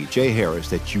by me, Jay Harris,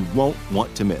 that you won't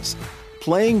want to miss.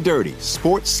 Playing Dirty: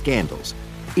 Sports Scandals.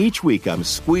 Each week, I'm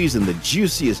squeezing the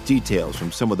juiciest details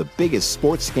from some of the biggest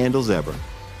sports scandals ever.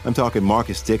 I'm talking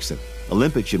Marcus Dixon,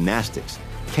 Olympic gymnastics,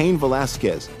 Cain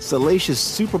Velasquez, salacious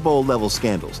Super Bowl level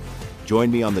scandals.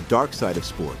 Join me on the dark side of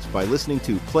sports by listening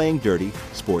to Playing Dirty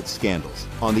Sports Scandals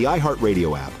on the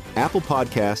iHeartRadio app, Apple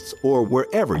Podcasts, or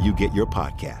wherever you get your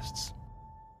podcasts.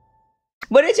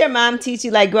 What did your mom teach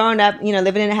you, like growing up,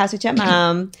 living in a house with your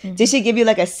mom? Did she give you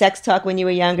like a sex talk when you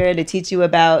were younger to teach you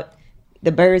about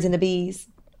the birds and the bees?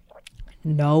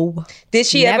 No. Did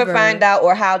she ever find out,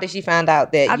 or how did she find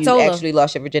out that you actually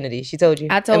lost your virginity? She told you?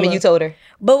 I mean, you told her.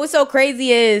 But what's so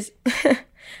crazy is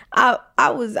I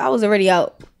was already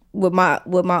out with my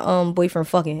boyfriend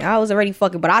fucking. I was already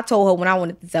fucking, but I told her when I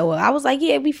wanted to tell her. I was like,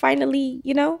 yeah, we finally,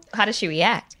 How did she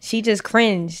react? She just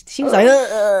cringed. She was like,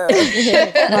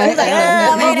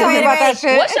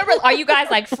 Are you guys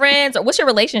like friends, or what's your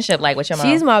relationship like with your mom?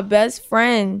 She's my best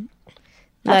friend.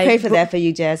 I pray for that for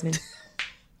you, Jasmine.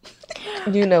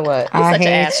 You know what? I such an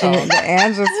hate asshole. you. The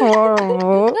answer's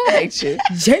horrible. I hate you.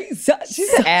 Jesus.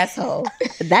 She's an asshole.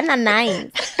 That's not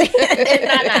nice. It's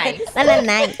not nice. That's not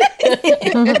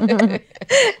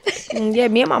nice. Yeah,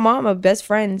 me and my mom are best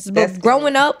friends. But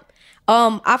growing up,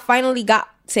 I finally got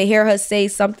to hear her say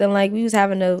something like, we was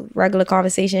having a regular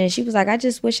conversation, and she was like, I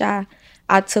just wish I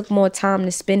took more time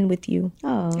to spend with you.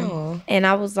 Oh. And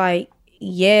I was like,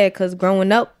 yeah, because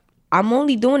growing up, I'm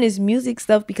only doing this music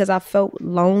stuff because I felt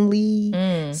lonely.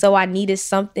 So I needed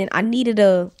something. I needed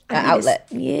an outlet.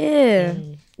 Yeah.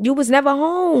 You was never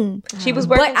home. She was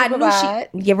working to provide.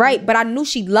 You're right, but I knew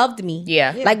she loved me.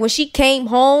 Yeah. Like when she came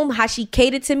home, how she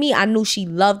catered to me, I knew she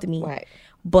loved me. Right.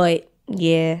 But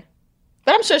yeah.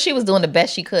 But I'm sure she was doing the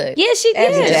best she could. Yeah, she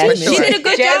did. She did a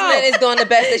good job. Jasmine is doing the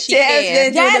best that she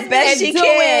can. Doing the best she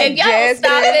can. If y'all don't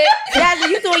stop it.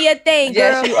 Jasmine, you doing your thing,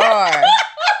 girl. Yes, you are.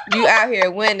 You out here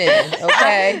winning,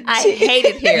 okay? I hate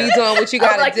it here. You doing what you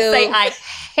gotta like do. To say I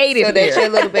hate it so here. that your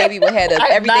little baby will have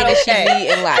everything that she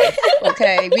need in life.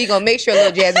 Okay, we gonna make sure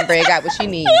little Jasmine Brand got what she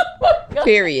need.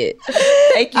 Period.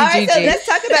 Thank you, All right, Gigi. so let's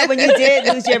talk about when you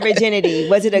did lose your virginity.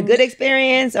 Was it a good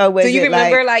experience, or was it? Do you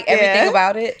remember like everything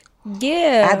about it?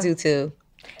 Yeah, I do too.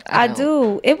 I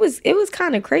do. It was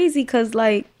kind of crazy because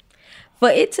like for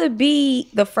it to be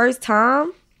the first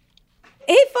time.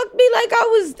 He fucked me like I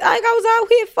was out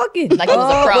here fucking. Like he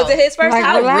was a pro. Was it his first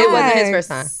time? Relax. It wasn't his first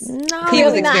time. No, he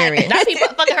was experienced. Not people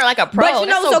fucking her like a pro. But you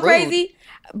know what's so crazy?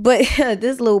 But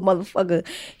this little motherfucker,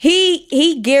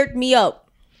 he geared me up.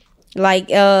 Like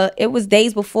it was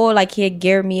days before, like he'd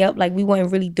gear me up. Like we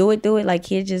wouldn't really do it. Like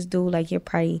he'd just do like he'd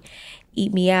probably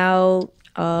eat me out,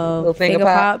 finger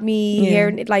pop me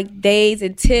here, like days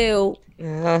until.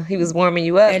 He was warming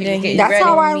you up. And then that's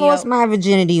how I lost my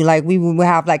virginity. Like we would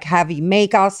have like heavy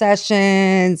makeout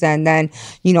sessions, and then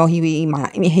he would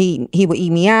eat he would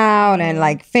eat me out and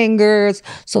like fingers.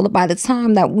 So by the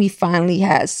time that we finally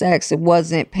had sex, it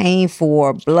wasn't painful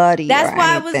or bloody. That's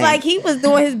why anything. I was like, he was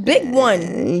doing his big one.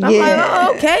 I'm like,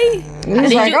 oh, okay.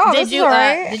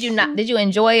 Did you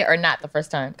enjoy it or not the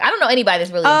first time? I don't know anybody that's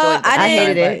really enjoyed it. I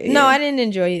hated it. No, I didn't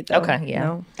enjoy it though. Okay, yeah.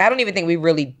 No. I don't even think we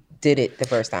really did it the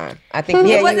first time. I think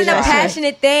it wasn't a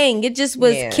passionate thing. It just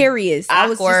was curious. Awkward, I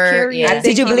was just curious. Yeah.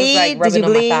 Did you bleed? Did you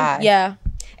bleed? Yeah.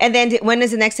 And then when is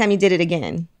the next time you did it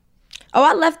again? Oh,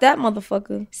 I left that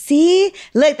motherfucker. See?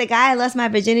 Look, the guy I lost my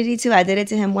virginity to, I did it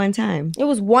to him one time. It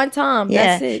was one time. Yeah.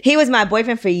 That's it. He was my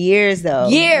boyfriend for years, though.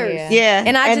 Years. Yeah.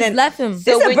 And I just left him.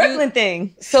 So it's a Brooklyn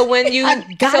thing. So when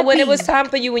it was time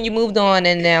for you, when you moved on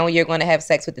and now you're going to have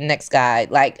sex with the next guy,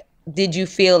 like, did you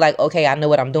feel like, okay, I know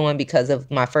what I'm doing because of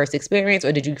my first experience,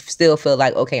 or did you still feel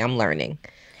like, okay, I'm learning?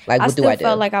 Like, what do I do? I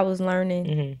felt like I was learning.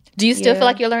 Mm-hmm. Do you still feel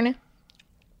like you're learning?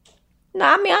 No,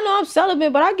 I mean, I know I'm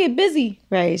celibate, but I get busy.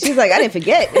 Right. She's like, I didn't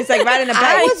forget. It's like riding a bike.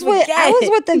 I was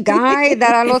with the guy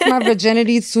that I lost my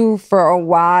virginity to for a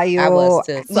while. I was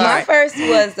too. My first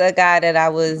was a guy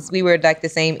that we were like the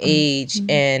same age,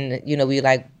 and we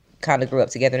like kind of grew up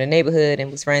together in the neighborhood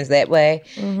and was friends that way.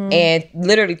 And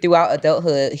literally throughout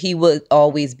adulthood, he would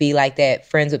always be like that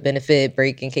friends with benefit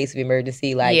break in case of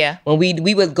emergency. Like when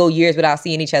we would go years without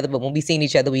seeing each other, but when we seen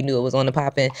each other, we knew it was on the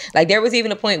popping. Like there was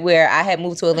even a point where I had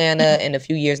moved to Atlanta and a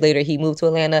few years later he moved to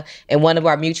Atlanta, and one of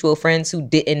our mutual friends who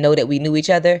didn't know that we knew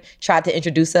each other tried to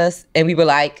introduce us, and we were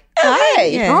like, oh,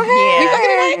 hey. Yeah. Oh,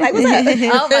 hey. Like, what's up?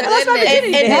 Oh, my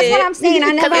goodness. And that's what I'm saying.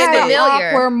 I never had an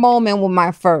awkward moment with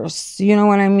my first. You know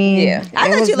what I mean? Yeah. I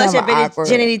thought you lost your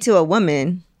virginity to a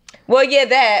woman. Well, yeah,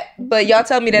 that. But y'all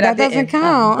tell me that I didn't. That doesn't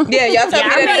count. Yeah, y'all tell me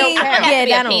that it don't count. Yeah,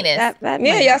 that don't.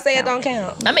 Yeah, y'all say it don't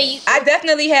count. I mean, I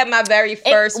definitely had my very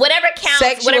first whatever counts,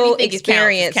 sexual whatever you think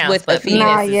experience counts, with a penis.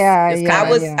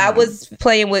 I was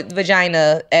playing with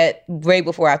vagina at way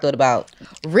before I thought about.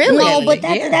 Really? No, but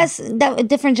that's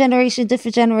different generation. I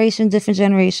feel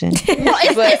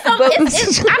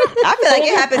like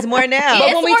it happens more now.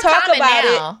 But when we talk about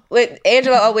it, what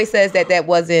Angela always says that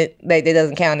wasn't like that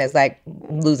doesn't count as like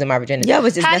losing my virginity. Yeah,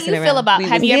 was just how do you feel about?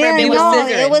 Have you ever been with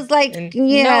scissoring? It was like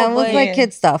it was like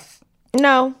kid stuff.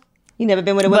 No, you never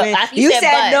been with a woman. You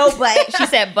said no, but she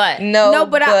said but no,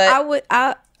 but I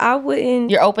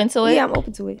wouldn't. You're open to it? Yeah, I'm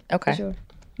open to it. Okay, for sure.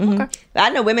 Mm-hmm. Okay. I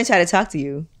know women try to talk to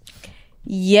you.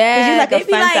 Yeah, you like they a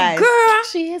be fun like, size. girl,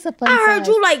 she is a fun I size. heard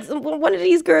you like one of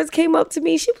these girls came up to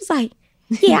me. She was like,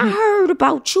 yeah, I heard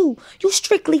about you. You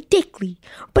strictly dickly.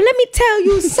 But let me tell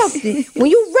you something.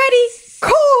 When you ready,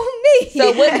 call me.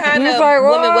 So what kind of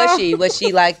woman was she? Was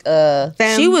she like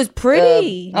femme? She was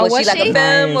pretty. Was she like a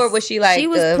femme or was she like she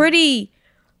was pretty,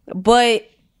 but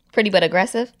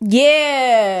aggressive?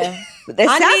 Yeah. That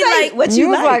sounds like what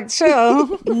you like.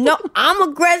 Chill. No, I'm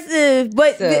aggressive,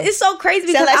 but it's so crazy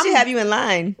because I should have you in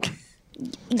line.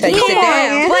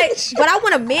 Yeah, but I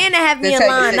want a man to have me in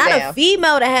line, not a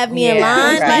female to have me in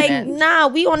line. Right. Like, nah,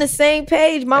 we on the same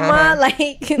page, mama.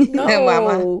 Like, no,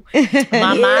 mama.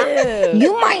 Yeah.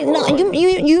 You might not.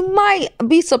 You might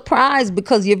be surprised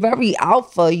because you're very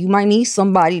alpha. You might need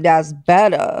somebody that's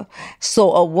better.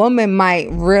 So a woman might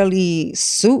really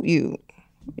suit you.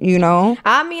 You know,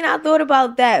 I mean, I thought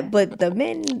about that, but the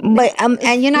men. But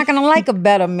and you're not gonna like a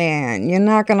better man. You're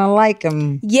not gonna like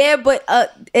him. Yeah, but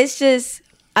it's just.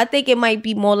 I think it might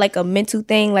be more like a mental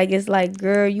thing. Like it's like,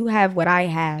 girl, you have what I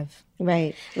have,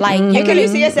 right? Like, and can you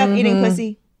see yourself eating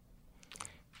pussy?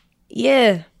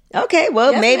 Yeah. Okay,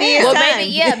 well, maybe it's time.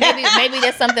 Maybe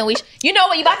that's something we you know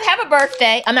what, you about to have a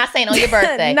birthday. I'm not saying on your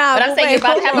birthday, nah, but I'm saying you're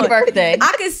about to have a birthday.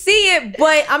 I can see it,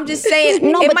 but I'm just saying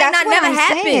it might not never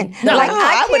happen. No, like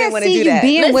I wouldn't want to do that.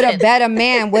 Being with a better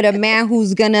man, with a man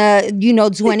who's gonna,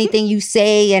 do anything you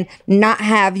say and not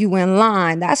have you in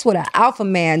line. That's what an alpha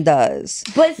man does.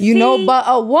 But but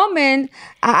a woman,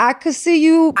 I could see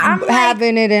you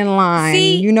having it in line.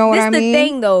 See, you know what I mean? This the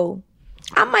thing though.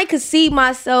 I might could see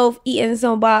myself eating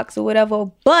some box or whatever,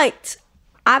 but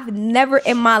I've never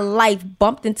in my life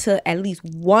bumped into at least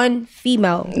one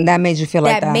female that made you feel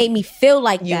like that. That made me feel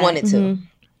like you that. wanted to. Mm-hmm.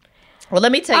 Well,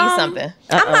 let me tell you something.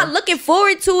 I'm not looking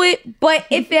forward to it, but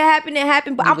if it happened, it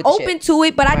happened. But I'm open to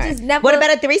it, but I just never. What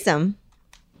about a threesome?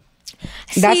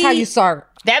 That's how you start.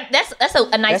 That's a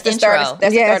nice intro. It's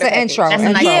an intro. That's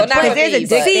a nice intro. Because there's a dick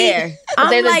there.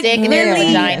 There's a dick and there's a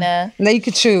vagina. Now you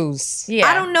could choose. Yeah,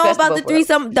 I don't know about the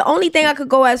threesome. The only thing I could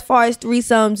go as far as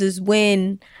threesomes is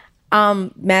when I'm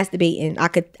masturbating. I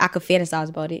could fantasize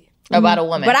about it. About a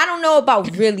woman. But I don't know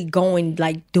about really going,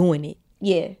 like, doing it.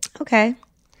 Yeah. Okay.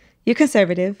 You're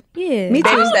conservative. Yeah. Me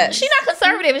too. She's not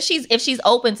conservative if she's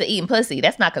open to eating pussy.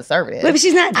 That's not conservative. But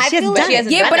she's not. She hasn't done it.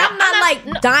 Yeah, but I'm not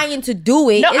like dying to do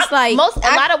it. No, it's like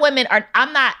a lot of women are.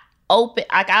 I'm not open.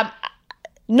 Like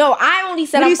No, I only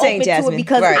said I'm open to it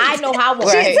because I know how. No,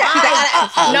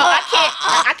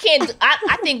 I can't.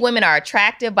 I think women are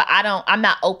attractive, but I'm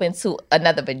not open to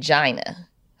another vagina.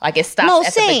 Like it stops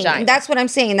at the vagina. That's what I'm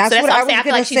saying. That's what I was I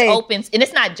feel like she's open, and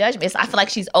it's not judgment. I feel like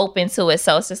she's open to it,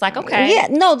 so it's just like okay. Yeah,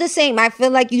 no, the same. I feel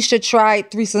like you should try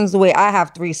threesomes the way I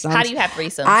have threesomes. How do you have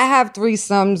threesomes? I have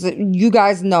threesomes. You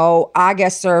guys know I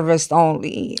get serviced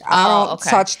only. I don't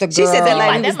touch the girl. She said that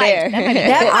like was there.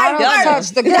 I don't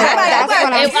touch the girl. That's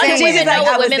what I'm saying. She's like,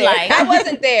 I wasn't there. I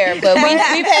wasn't there, but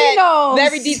we've had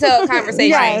very detailed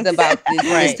conversations about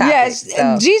this topic. Yes,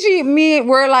 Gigi,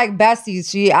 we're like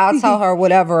besties. I'll tell her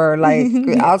whatever. Like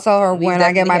I'll tell her when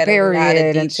I get my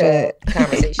period and shit.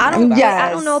 I don't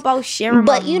know about sharing.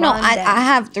 But I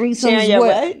have threesomes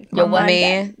with your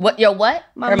man. What your what?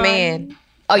 Her man.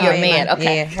 Oh, your man.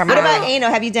 Okay. Yeah, what about anal?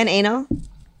 Have you done anal?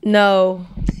 No.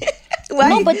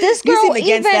 No, but this girl she won't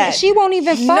even fuck. She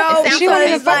won't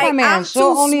even fuck my man. She'll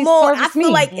only I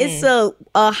feel like it's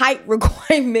a height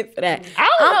requirement for that.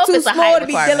 I'm too small to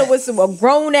be dealing with some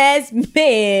grown ass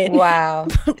man. Wow.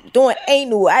 Doing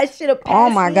anal. I should have. Oh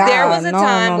my god. There was a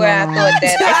time where I thought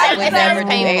that I would never do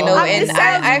anal, and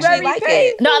I actually like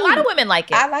it. No, a lot of women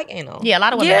like it. I like anal. Yeah, a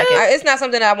lot of women like it. It's not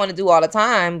something that I want to do all the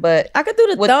time, but I could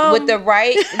do the thumb with the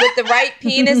right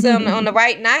penis on the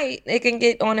right night. It can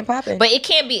get on and popping. But it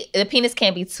can't be the penis penis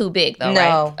can't be too big though, No.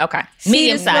 right? Okay.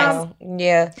 Medium size.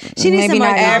 Yeah. She needs some more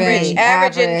average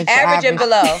and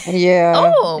below. Yeah.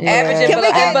 Oh, average and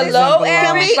below. And below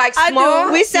average, like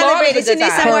small. We celebrated. She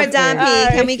needs some more Dom P.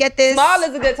 Can we get this? Small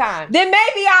is a good time. Then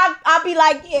maybe I'll be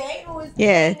like,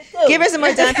 yeah. Give her some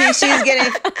more Dom P. She's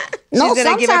getting. No,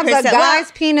 sometimes a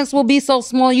guy's penis will be so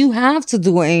small you have to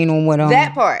do anal with him.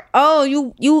 That part. Oh,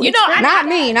 you know, not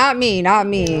me.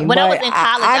 When I was in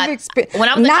college,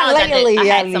 I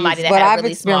had somebody that had a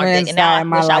really small dick, and now I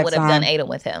wish I would have done anal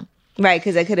with him. Right,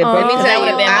 because I could have. That would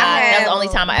have been that's the only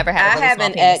time I ever had. I have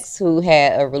an ex who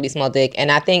had a really small dick,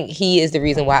 and I think he is the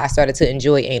reason why I started to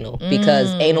enjoy anal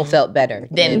because anal felt better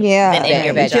than in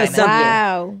your vagina.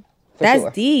 Wow,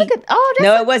 that's deep.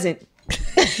 No, it wasn't.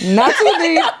 Not too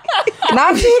deep.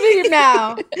 Not too deep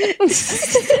now.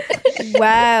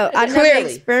 Wow, I never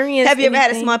experienced. Have you ever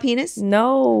had a small penis?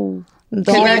 No.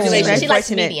 Congratulations. She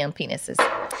likes medium penises.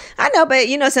 I know, but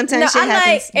sometimes shit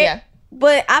happens. Yeah.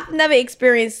 But I've never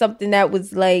experienced something that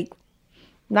was like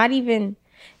not even.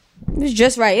 It was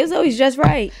just right. It was always just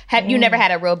right. Have you never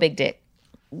had a real big dick?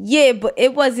 Yeah, but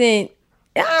it wasn't.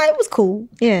 It was cool.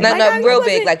 Yeah, no, real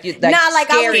big, like you, like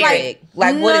scary big.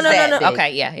 Like what is that? No.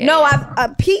 Okay, yeah. No,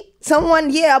 I peeped someone.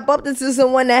 Yeah, I bumped into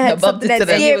someone that had something that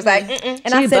scared me. He was like,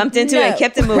 and I bumped into it and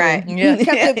kept it moving. Right. Yeah,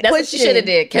 that's what she should have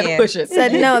did. Kept pushing.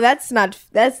 Said no, that's not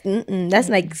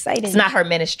exciting. It's not her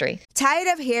ministry. Tired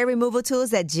of hair removal tools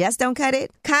that just don't cut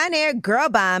it? Conair Girl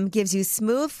Bomb gives you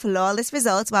smooth, flawless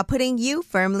results while putting you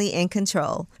firmly in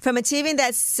control. From achieving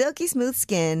that silky smooth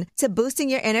skin to boosting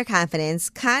your inner confidence,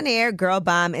 Conair Girl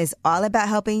Bomb is all about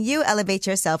helping you elevate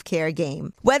your self-care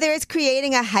game. Whether it's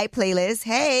creating a hype playlist,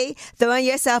 throwing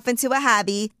yourself into a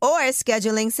hobby, or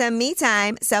scheduling some me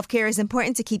time, self-care is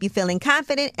important to keep you feeling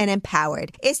confident and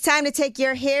empowered. It's time to take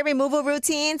your hair removal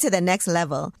routine to the next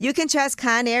level. You can trust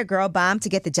Conair Girl Bomb to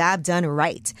get the job done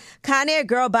right. Conair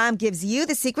Girl Bomb gives you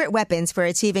the secret weapons for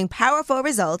achieving powerful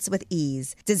results with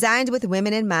ease. Designed with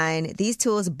women in mind, these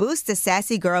tools boost the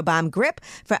sassy Girl Bomb grip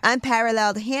for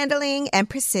unparalleled handling and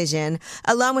precision,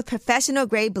 along with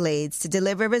professional-grade blades to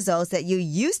deliver results that you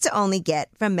used to only get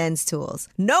from men's tools.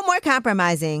 No more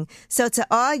compromising. So to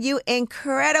all you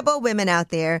incredible women out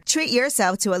there, treat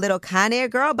yourself to a little Conair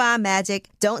Girl Bomb magic.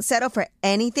 Don't settle for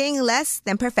anything less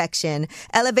than perfection.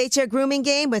 Elevate your grooming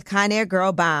game with Conair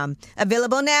Girl Bomb.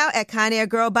 Available now at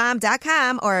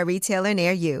ConairGirlBomb.com or a retailer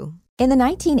near you. In the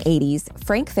 1980s,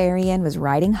 Frank Farian was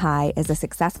riding high as a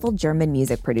successful German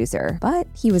music producer, but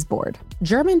he was bored.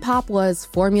 German pop was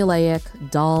formulaic,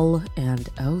 dull, and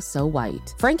oh so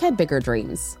white. Frank had bigger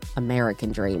dreams,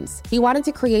 American dreams. He wanted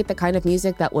to create the kind of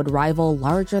music that would rival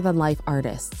larger-than-life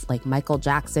artists like Michael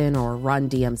Jackson or Run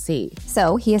DMC.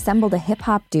 So he assembled a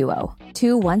hip-hop duo,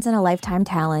 two once-in-a-lifetime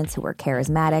talents who were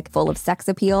charismatic, full of sex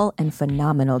appeal, and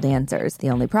phenomenal dancers.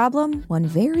 The only problem? One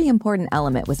very important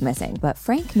element was missing, but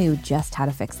Frank knew just how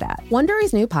to fix that.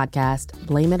 Wondery's new podcast,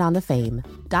 Blame It on the Fame,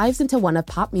 dives into one of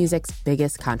pop music's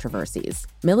biggest controversies.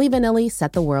 Milli Vanilli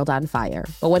set the world on fire,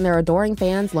 but when their adoring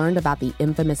fans learned about the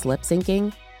infamous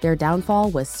lip-syncing, their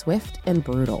downfall was swift and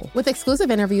brutal. With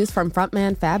exclusive interviews from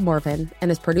frontman Fab Morvan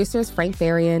and his producers Frank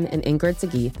Farian and Ingrid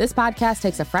Seguí, this podcast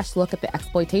takes a fresh look at the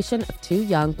exploitation of two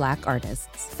young Black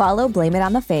artists. Follow Blame It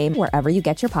on the Fame wherever you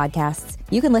get your podcasts.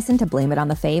 You can listen to Blame It on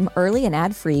the Fame early and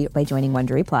ad-free by joining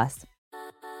Wondery Plus.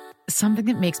 Something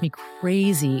that makes me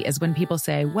crazy is when people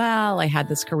say, well, I had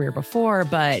this career before,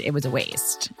 but it was a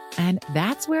waste. And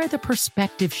that's where the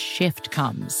perspective shift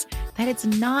comes, that it's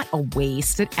not a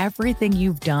waste, that everything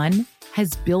you've done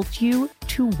has built you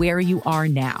to where you are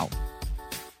now.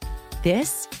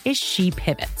 This is She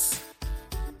Pivots,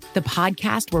 the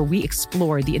podcast where we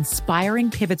explore the inspiring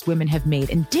pivots women have made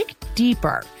and dig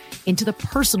deeper into the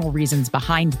personal reasons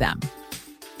behind them.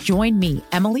 Join me,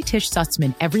 Emily Tish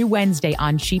Sussman, every Wednesday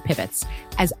on She Pivots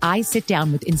as I sit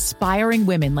down with inspiring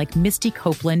women like Misty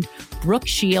Copeland, Brooke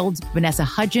Shields, Vanessa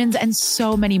Hudgens, and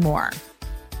so many more.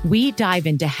 We dive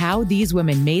into how these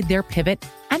women made their pivot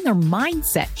and their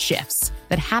mindset shifts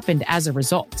that happened as a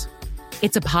result.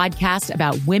 It's a podcast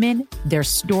about women, their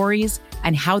stories,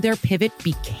 and how their pivot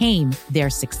became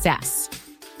their success.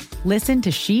 Listen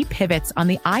to She Pivots on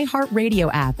the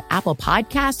iHeartRadio app, Apple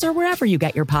Podcasts, or wherever you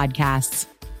get your podcasts.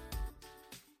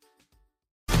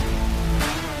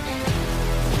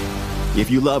 If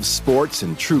you love sports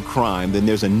and true crime, then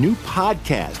there's a new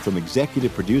podcast from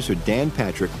executive producer Dan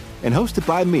Patrick and hosted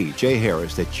by me, Jay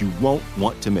Harris, that you won't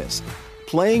want to miss.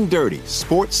 Playing Dirty: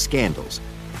 Sports Scandals.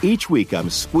 Each week, I'm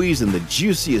squeezing the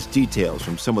juiciest details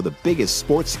from some of the biggest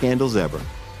sports scandals ever.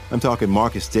 I'm talking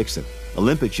Marcus Dixon,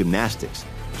 Olympic gymnastics,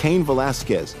 Cain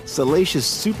Velasquez, salacious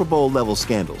Super Bowl-level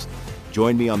scandals.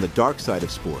 Join me on the dark side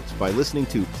of sports by listening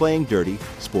to Playing Dirty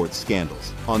Sports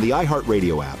Scandals on the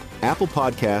iHeartRadio app, Apple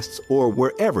Podcasts, or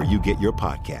wherever you get your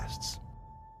podcasts.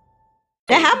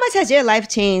 Now, how much has your life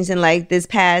changed in like this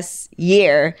past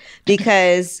year?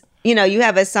 Because, you know, you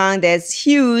have a song that's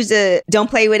huge, Don't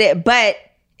Play With It, but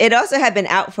it also had been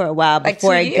out for a while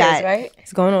before like 2 years, right?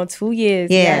 It's going on 2 years.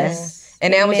 Yes.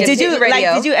 And now did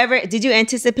you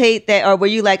anticipate that, or were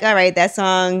you like, all right, that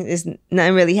song is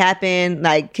nothing really happened?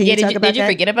 Like, can you talk about that? Did you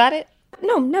forget about it?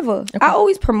 No, never. Okay. I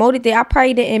always promoted it. I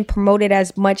probably didn't promote it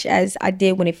as much as I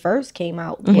did when it first came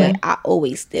out, but I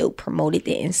always still promoted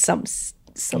it in some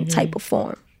type of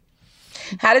form.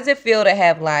 How does it feel to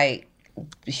have like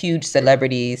huge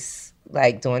celebrities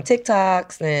like doing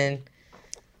TikToks and?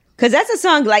 Because that's a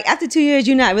song, like, after 2 years,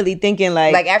 you're not really thinking,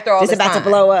 like after all it's about to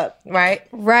blow up. Right?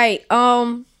 Right.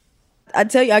 I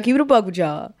tell you, I keep it a buck with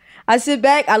y'all. I sit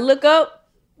back, I look up,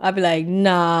 I be like,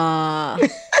 nah.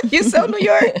 You so New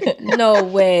York? No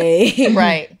way.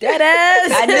 Right. Dead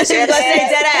ass. I knew she was going to say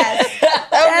dead ass.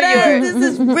 Dead ass. This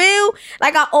is real.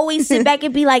 Like, I always sit back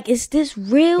and be like, is this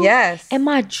real? Yes. Am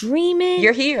I dreaming?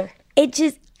 You're here. It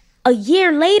just, a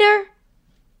year later...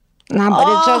 Nah, but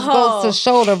it just goes to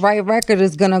show the right record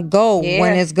is gonna go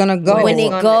when it's gonna go. When it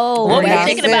goes. What were you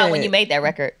thinking about when you made that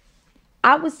record?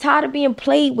 I was tired of being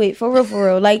played with, for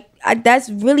real. Like, that's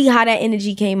really how that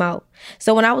energy came out.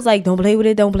 So when I was like, don't play with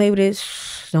it, don't play with it,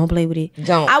 don't play with it.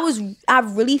 Don't. I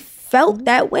really felt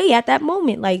that way at that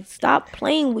moment. Like, stop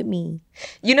playing with me.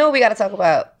 You know, we got to talk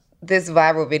about this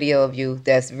viral video of you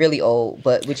that's really old,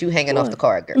 but with you hanging off the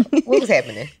car, girl. What was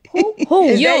happening? Who?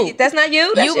 You. That's not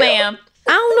you? That's you, ma'am.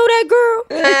 I don't know that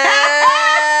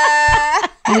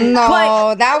girl.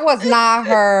 No, that was not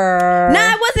her.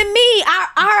 Nah, it wasn't me. I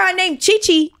heard her name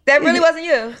Chi-Chi. That really wasn't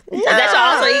you. Is that your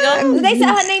alter ego? They said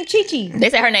her name Chi-Chi. They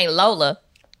said her name Lola.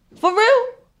 For real?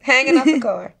 Hanging off the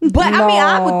car. But I mean,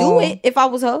 I would do it if I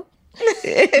was her.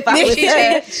 If I was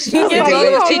Chi-Chi,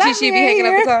 she'd be hanging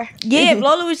up the car. Yeah, if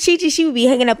Lola was Chi-Chi, she would be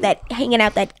hanging out that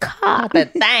car.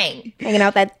 That thing. Hanging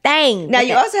out that thing. Now,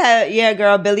 you also have your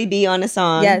girl, Billy B, on the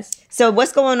song. Yes. So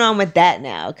what's going on with that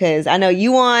now? Because I know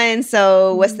you on,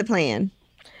 so what's the plan?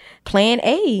 Plan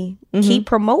A. Keep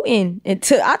promoting.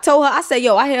 Until I told her, I said,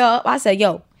 yo, I hit her up. I said,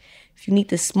 yo, if you need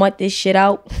to smut this shit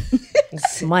out,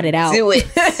 smut it out. Do it.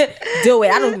 Do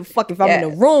it. I don't give a fuck if I'm in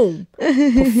the room.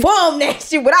 Perform that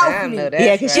shit without me.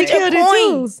 Yeah, because she killed it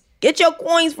too. Get your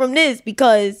coins from this,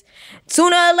 because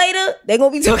sooner or later, they're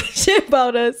going to be talking shit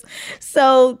about us.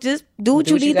 So just do what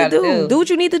you need to do. Do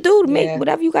what you need to do to make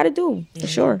whatever you got to do. For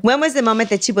sure. When was the moment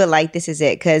that you were like, this is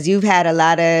it? Because you've had a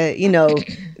lot of,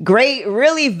 great,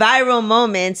 really viral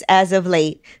moments as of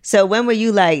late. So when were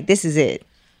you like, this is it?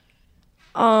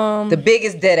 The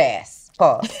biggest dead ass.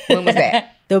 Pause. When was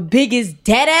that? The biggest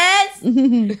dead ass?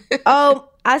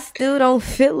 I still don't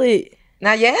feel it.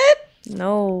 Not yet?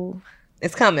 No.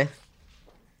 It's coming.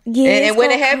 Yeah, and when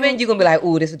it happened, you're going to be like,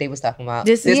 ooh, this is what they was talking about.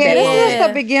 This is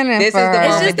the beginning. This is the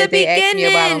moment that they asked me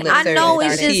about on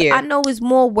lip service. I know it's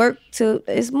more work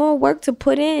to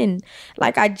put in.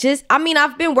 Like I've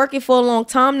been working for a long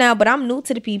time now, but I'm new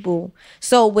to the people.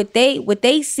 So what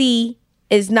they see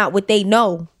is not what they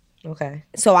know. Okay.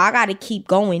 So I got to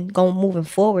keep moving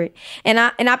forward. And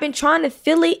I've been trying to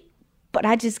feel it, but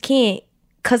I just can't,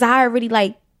 cuz I already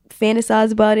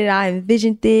fantasized about it. I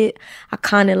envisioned it. I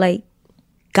kind of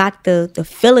got the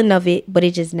feeling of it, but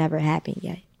it just never happened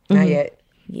yet. Not yet.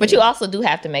 Yeah. But you also do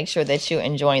have to make sure that you're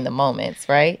enjoying the moments,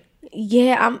 right?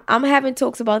 Yeah, I'm having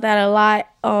talks about that a lot.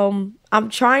 I'm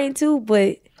trying to,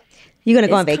 but you're gonna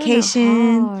go on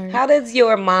vacation. How does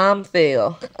your mom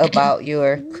feel about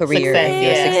your career and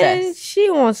your success? She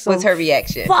wants some. What's her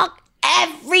reaction? Fuck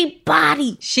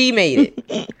everybody. She made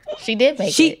it. She did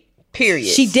make it. Period.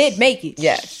 She did make it.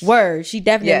 Yes. Word. She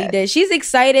definitely did. She's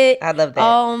excited. I love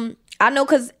that. I know,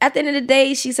 because at the end of the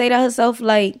day, she say to herself,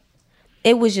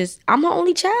 it was just, I'm her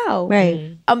only child. Right.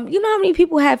 You know how many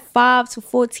people have 5 to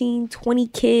 14, 20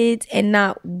 kids and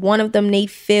not one of them they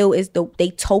feel is they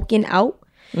token out?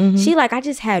 Mm-hmm. She I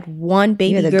just had one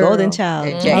baby girl. You're the golden child.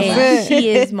 And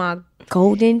she is my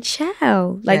golden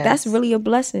child. That's really a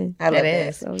blessing. I love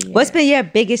that. So, yeah. What's been your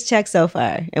biggest check so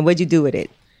far? And what'd you do with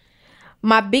it?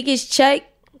 My biggest check,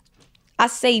 I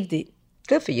saved it.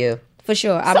 Good for you. For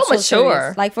sure. I'm so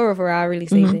mature. Serious. For real, I really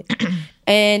saved it.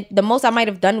 And the most I might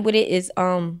have done with it is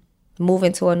move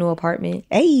into a new apartment.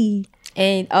 Hey.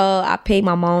 And I paid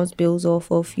my mom's bills off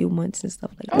for a few months and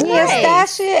stuff like that. Yes, that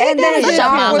shit. And then it's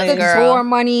off with the tour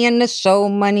money and the show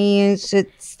money and shit.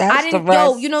 That's the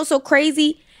rest. Yo, so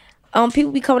crazy.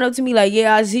 People be coming up to me like,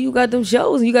 yeah, I see you got them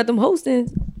shows and you got them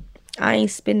hostings. I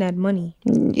ain't spend that money.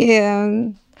 Yeah.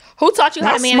 Who taught you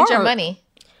how to manage your money?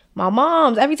 My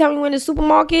mom's. Every time we went to the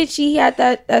supermarket, she had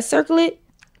that circlet.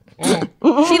 She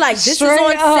like, this is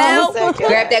on sale.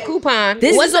 Grab that coupon.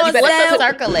 This is on sale. What's a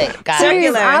circlet, guys?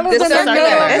 Circular. This is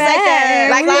circular. It's like that.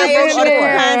 Like flyers with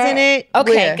coupons in it.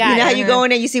 Okay, got it. You know how you go in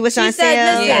there, you see what's on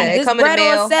sale? Listen, this bread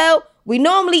on sale. We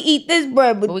normally eat this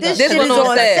bread, but this shit is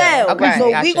on sale. Okay, so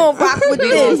we gonna rock with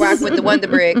this. We gonna rock with the Wonder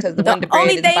Bread because the Wonder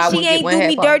Bread is buy one, get one half off. The only thing she ain't do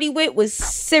me dirty with was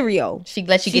cereal. She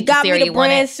let you get got the cereal. me the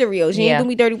brand cereal. She ain't do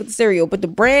me dirty with the cereal, but the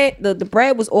bread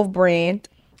was off brand.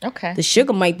 Okay. The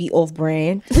sugar might be off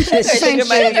brand. Sugar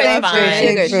might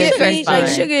be fine.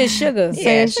 Sugar is sugar.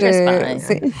 Yeah, sugar's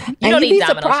fine. And you'd be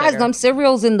surprised them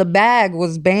cereals in the bag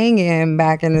was banging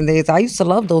back in the days. I used to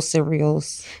love those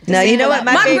cereals. No, you know what?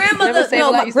 My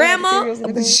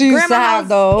grandmother, she used to have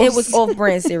those. It was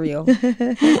off-brand cereal. On good days.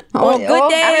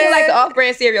 I feel like the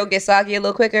off-brand cereal gets soggy a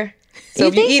little quicker. So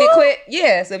if you eat it quick,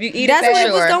 so if you eat that's it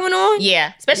what was going on.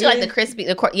 Yeah, especially like the crispy,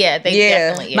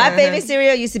 definitely. My favorite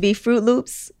cereal used to be Fruit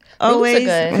Loops. Always,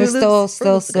 Fruit Loops.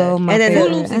 Still my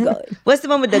favorite. What's the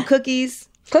one with the cookies?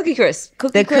 Cookie Crisp.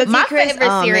 My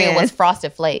favorite cereal was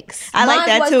Frosted Flakes. I like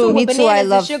that too. Me too. I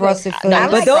love Frosted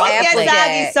Flakes. But those get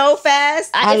soggy so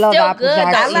fast. I love Apple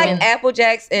Jacks. I like Apple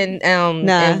Jacks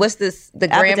and what's this? The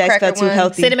graham cracker too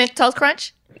healthy. Cinnamon Toast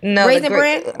Crunch. No, Raisin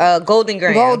Bran? Golden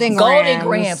Graham. Golden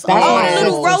Grahams. That's my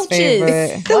little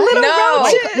roaches. The little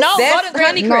roaches. No, that's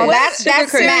Honey Crisp. That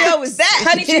cereal was that.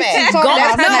 Honey Smacks.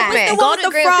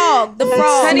 Golden Frog. The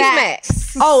frog. Honey Smacks.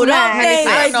 Oh, that thing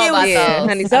I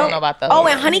don't know about those. Oh,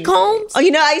 and honeycombs? Oh,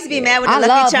 you know, I used to be mad with the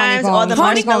Lucky Charms. All the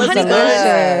marshmallows are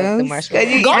good. The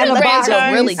marshmallows. Golden Grahams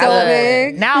are really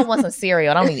good. Now I want some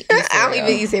cereal. I don't even eat cereal. I don't even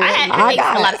eat cereal. I ate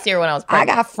a lot of cereal when I was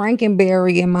pregnant. I got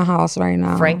Frankenberry in my house right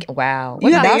now. Wow.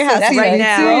 You have your house right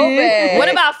now. What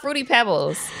about Fruity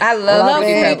Pebbles? I love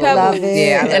Fruity Pebbles.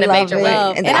 Yeah, in a major way.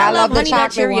 And I love Honey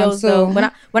Nut Cheerios though.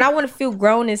 When I want to feel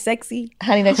grown and sexy,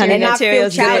 Honey Nut and not feel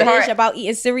Cheerios childish about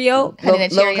eating cereal.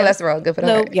 Low cholesterol, good for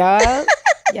the heart.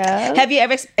 Yeah. Have you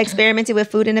ever experimented with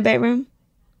food in the bedroom?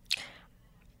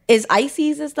 Is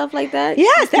ices and stuff like that?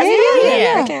 Yes,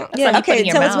 that's Yeah. Okay,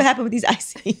 tell us what happened with these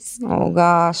ices. Oh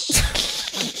gosh.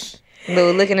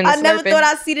 Little licking in the I never thought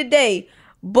I'd see the day.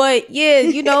 But yeah,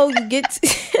 you know, you get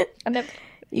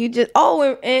you just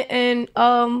and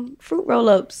fruit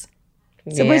roll-ups.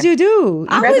 So what'd you do?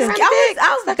 That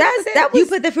was you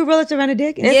put the fruit roll-ups around a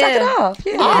dick and suck it off.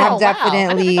 Yeah. I've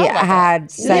definitely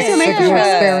had sexual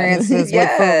experiences with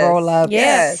fruit roll-ups.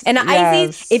 Yes. And the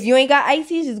ices, if you ain't got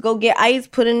ices, just go get ice,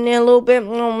 put it in there a little bit,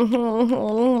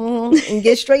 and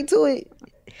get straight to it.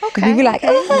 Okay. You be like,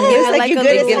 it's like you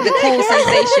good give the cool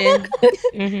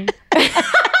sensation.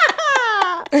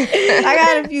 I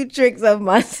got a few tricks up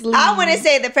my sleeve. I want to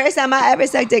say the first time I ever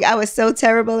sucked dick, I was so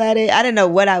terrible at it. I didn't know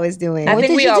what I was doing. What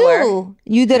did you do?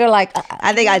 You did it like...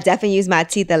 I think I definitely used my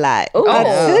teeth a lot. Oh.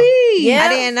 Yeah. I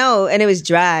didn't know. And it was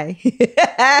dry.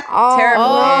 Terrible.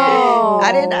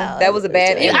 I didn't know. That was a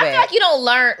bad I feel like you don't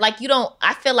learn,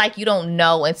 I feel like you don't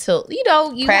know until, you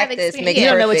practice, have experience. You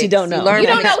don't know what you don't know. You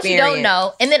don't know what you don't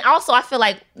know. And then also I feel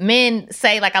like men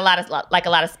say like a lot of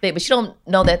spit, but you don't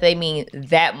know that they mean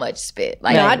that much spit.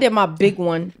 Like, no, I did my big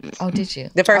one. Oh, did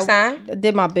you? The first time? I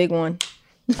did my big one.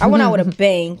 I went out with a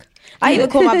bang. I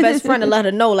even called my best friend to let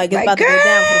her know, like, it's about to go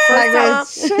down for the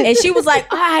first time. And she was like,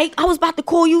 all right, I was about to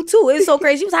call you too. It's so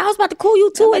crazy. She was like, I was about to call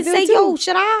you too and say, yo,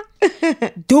 should I?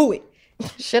 Do it.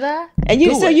 Should I? And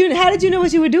how did you know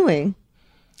what you were doing?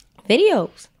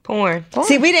 Videos. Porn.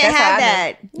 See, we didn't have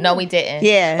that. No, we didn't.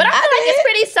 Yeah. But I feel like it's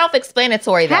pretty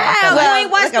self-explanatory though. How? Well, you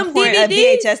ain't watched them a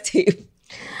DVDs? VHS tape.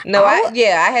 No, I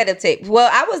had a tape. Well,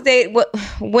 I was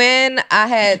when I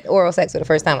had oral sex for the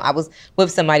first time. I was with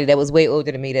somebody that was way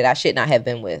older than me that I should not have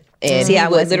been with, and he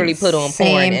would literally put on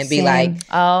porn and be like,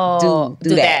 "Oh,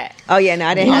 do that." Oh yeah, no,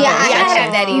 I didn't have that. I didn't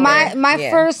have that either.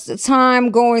 My first time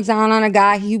going down on a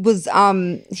guy, he was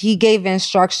he gave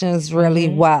instructions really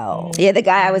well. Yeah, the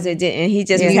guy I was with didn't. He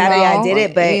just was happy I did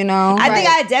it, but I think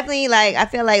I definitely I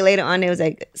feel like later on there was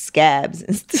like scabs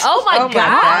and stuff. Oh my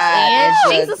God,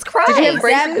 Jesus Christ! Did you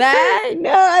embrace it? Bad?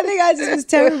 No, I think I just was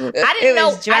terrible. I didn't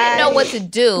know what to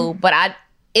do, but I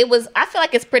feel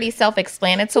like it's pretty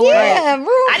self-explanatory. Yeah,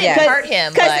 I didn't hurt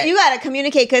him. Because you gotta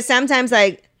communicate. Because sometimes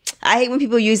I hate when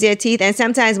people use their teeth, and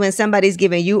sometimes when somebody's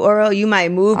giving you oral, you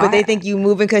might move, but they think you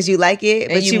moving because you like it,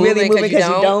 but you really moving because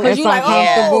you don't. Because you like,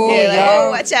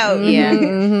 watch out. Yeah,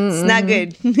 it's not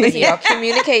good. Listen,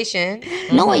 communication.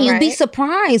 No, and you'd be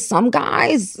surprised. Some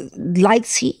guys like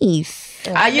teeth.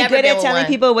 Are you good at telling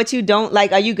people what you don't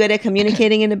like? Are you good at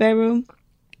communicating in the bedroom?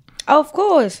 Oh, of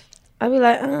course. I'd be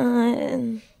like,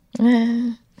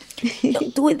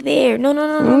 Do it there. No.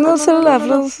 No, to the left.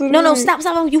 No, stop.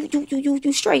 You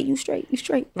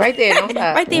straight. Right there, don't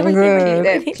stop. Right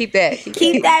there. Keep that.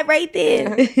 Keep that right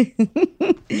there.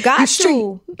 Got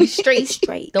to. You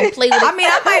straight. Don't play with it. I mean,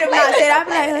 I might have not said. I'd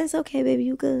be like, it's okay, baby,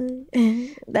 you good.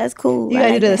 That's cool. You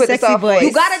gotta do the sexy voice.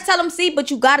 You gotta tell them,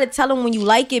 but you gotta tell them when you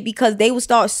like it because they will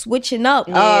start switching up.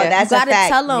 Yeah. Oh, that's you gotta a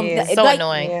fact. tell them. Yeah. So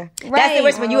annoying. Yeah. Right. That's the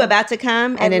worst when you about to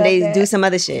come and then they do some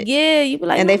other shit. Yeah, you be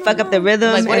like, and they fuck up the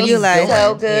rhythm, like, and you like,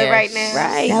 so good right now.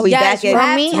 Right. Now we back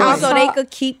at me, so they could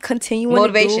keep continuing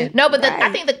motivation. No, but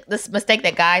I think the mistake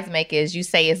that guys make is you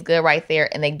say it's good right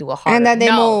there, and they do a harder, and then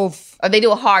they move. Or they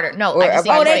do it harder. No,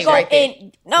 they go right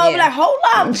in. No, like hold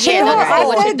up. Yeah, no, stay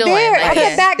what you're doing. I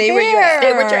get back stay there. where you're at.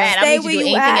 Stay where you're at. Stay I don't need you to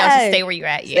do anything else. Just stay where you're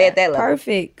at. Yeah. Stay at that level.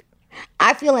 Perfect.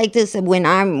 I feel like this when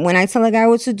I tell a guy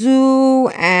what to do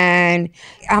and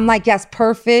I'm like, yes,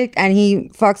 perfect, and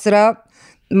he fucks it up,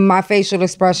 my facial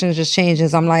expression just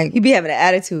changes. I'm like, you be having an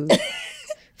attitude.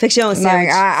 Fix your own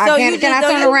sandwich. Like, can I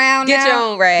turn around Get now? your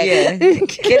own rag. Yeah.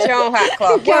 Get your own hot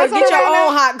cloth. Get your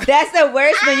own hot cloth. That's the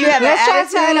worst when you have an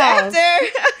attitude after.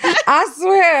 I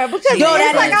swear. Because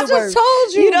that like I just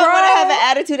told you, You don't bro. want to have an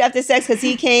attitude after sex because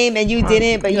he came and you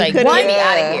didn't, but you like, couldn't. get me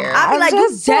out of here. I be like,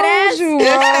 you dead ass. You, bro.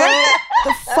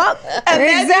 The fuck?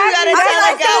 Exactly.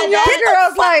 Your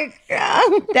girl's like,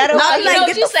 that'll no, you know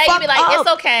what you say? You be like, it's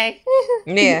okay.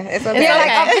 Yeah, it's okay.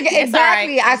 Yeah, okay. like,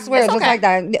 exactly. Right. I swear, it's just okay. like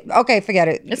that. Okay, forget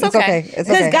it. It's okay. It's because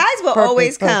okay. guys will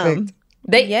always come.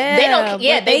 They don't.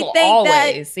 Yeah, but they will think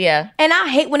always. that, and I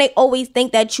hate when they always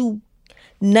think that you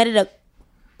nutted up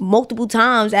multiple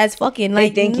times as fucking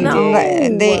like. They think you no.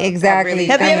 did. They exactly.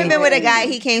 Have you ever been with a guy?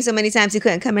 He came so many times he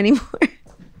couldn't come anymore.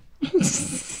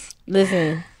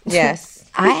 Listen. Yes.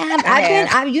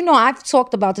 I've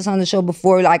talked about this on the show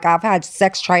before. Like I've had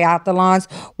sex triathlons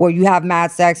where you have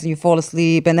mad sex and you fall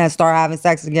asleep and then start having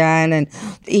sex again and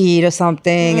eat or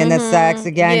something and then sex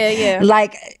again. Yeah.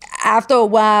 Like after a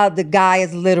while, the guy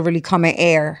is literally coming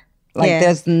air. Like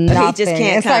there's nothing. He just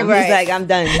can't it's come. like, He's like, I'm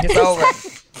done. It's over.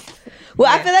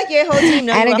 Well, I feel like your whole team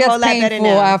knows and you it a whole gets lot better painful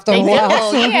now. after a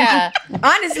while. Yeah.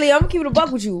 Honestly, I'm gonna keep it a buck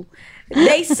with you.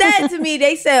 They said to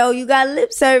me, oh, you got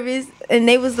lip service, and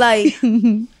they was like,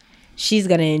 she's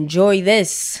gonna enjoy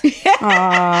this.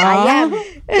 I am.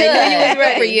 They know you was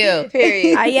ready for you.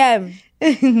 Period. I am.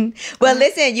 Well,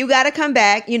 listen, you got to come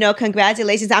back.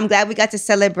 Congratulations. I'm glad we got to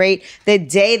celebrate the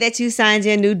day that you signed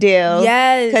your new deal.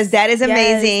 Yes. Because that is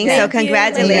amazing. Yes. So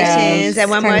congratulations. Yes. And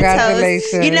one more toast.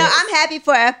 Congratulations. I'm happy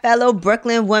for a fellow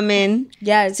Brooklyn woman to be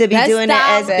Best doing it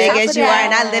as big as you are.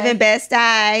 And I that. live in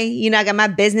Bed-Stuy. I got my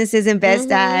businesses in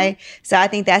Bed-Stuy. So I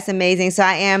think that's amazing. So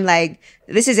I am like,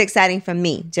 this is exciting for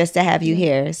me just to have you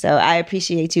here. So I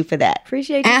appreciate you for that.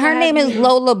 Appreciate you. And her name is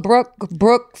Lola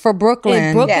Brooke for Brooklyn.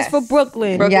 And Brooke is for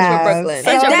Brooklyn. Brooke is for Brooklyn.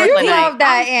 Such a You Brooklyn love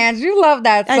that, Ange. You love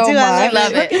that so I do. much. I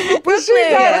love it.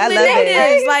 I love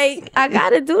it. Like, I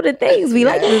gotta do the things we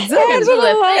like to do. Angela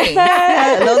loves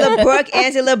that. Lola Brooke,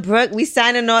 Angela Brooke, we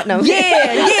signing on. No.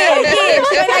 Yeah.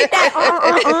 Straight like that.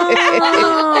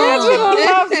 Angela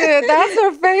loves it. That's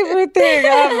her favorite thing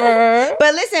ever.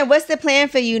 But listen, what's the plan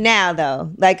for you now, though?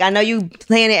 Like, I know you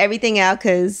planning everything out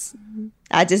because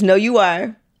I just know you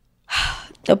are.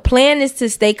 The plan is to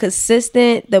stay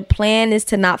consistent. The plan is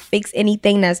to not fix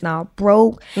anything that's not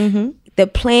broke. Mm-hmm. The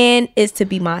plan is to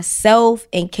be myself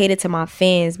and cater to my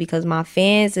fans because my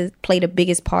fans play the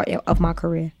biggest part of my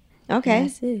career. Okay.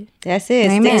 That's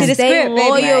it. Stick to the Stay script, baby.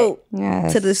 loyal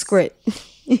Yes. to the script.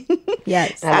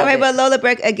 Yes. All right, well, Lola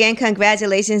Brooke, again,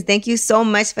 congratulations. Thank you so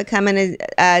much for coming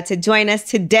to join us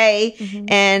today. Mm-hmm.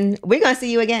 And we're going to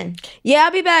see you again. Yeah,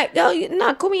 I'll be back. Yo,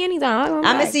 call me anytime.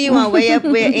 I'm going to see you on Way Up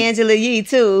with Angela Yee,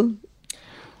 too.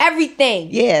 Everything.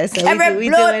 Yeah, so Every we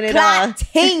blood doing it clot all.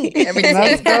 ting.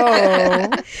 Let's go.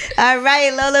 All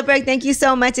right, Lola Brooke, thank you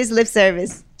so much. It's lip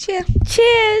service.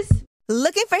 Cheers.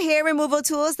 Looking for hair removal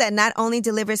tools that not only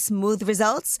deliver smooth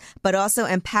results, but also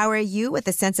empower you with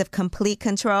a sense of complete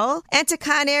control? Enter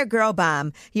Conair Girl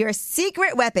Bomb, your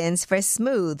secret weapons for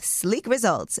smooth, sleek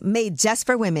results made just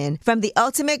for women. From the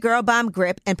ultimate Girl Bomb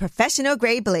grip and professional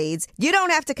grade blades, you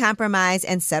don't have to compromise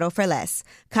and settle for less.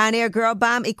 Conair Girl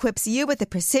Bomb equips you with the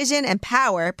precision and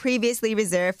power previously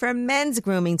reserved for men's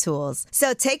grooming tools.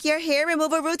 So take your hair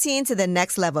removal routine to the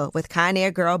next level with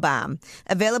Conair Girl Bomb.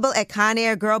 Available at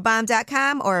ConairGirlBomb.com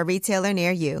or a retailer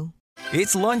near you.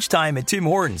 It's lunchtime at Tim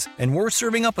Hortons, and we're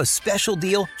serving up a special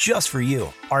deal just for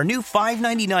you. Our new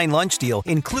 $5.99 lunch deal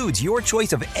includes your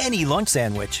choice of any lunch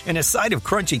sandwich and a side of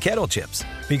crunchy kettle chips.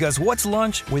 Because what's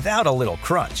lunch without a little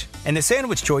crunch? And the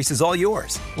sandwich choice is all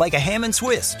yours, like a ham and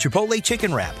Swiss, Chipotle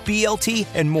chicken wrap, BLT,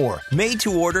 and more, made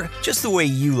to order just the way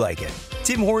you like it.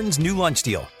 Tim Hortons' new lunch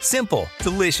deal. Simple,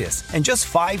 delicious, and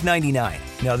just $5.99.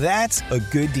 Now that's a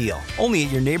good deal. Only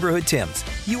at your neighborhood Tim's.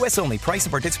 U.S. only. Price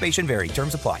and participation vary.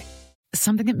 Terms apply.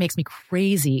 Something that makes me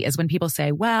crazy is when people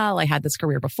say, well, I had this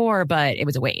career before, but it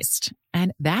was a waste.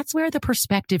 And that's where the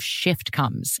perspective shift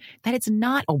comes, that it's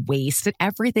not a waste, that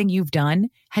everything you've done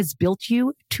has built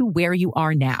you to where you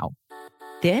are now.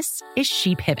 This is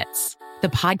She Pivots, the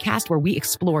podcast where we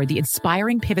explore the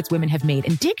inspiring pivots women have made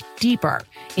and dig deeper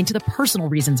into the personal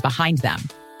reasons behind them.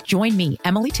 Join me,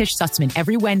 Emily Tish Sussman,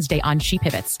 every Wednesday on She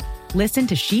Pivots. Listen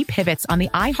to She Pivots on the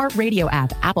iHeartRadio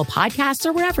app, Apple Podcasts,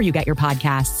 or wherever you get your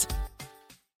podcasts.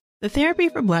 The Therapy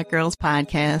for Black Girls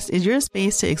podcast is your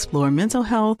space to explore mental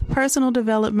health, personal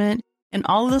development, and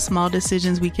all of the small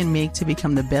decisions we can make to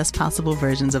become the best possible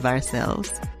versions of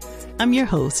ourselves. I'm your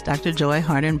host, Dr. Joy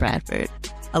Harden Bradford,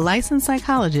 a licensed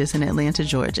psychologist in Atlanta,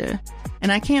 Georgia,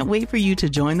 and I can't wait for you to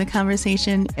join the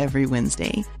conversation every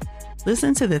Wednesday.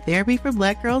 Listen to the Therapy for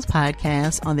Black Girls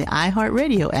podcast on the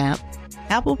iHeartRadio app,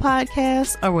 Apple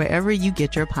Podcasts, or wherever you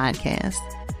get your podcasts.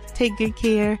 Take good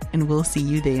care, and we'll see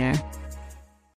you there.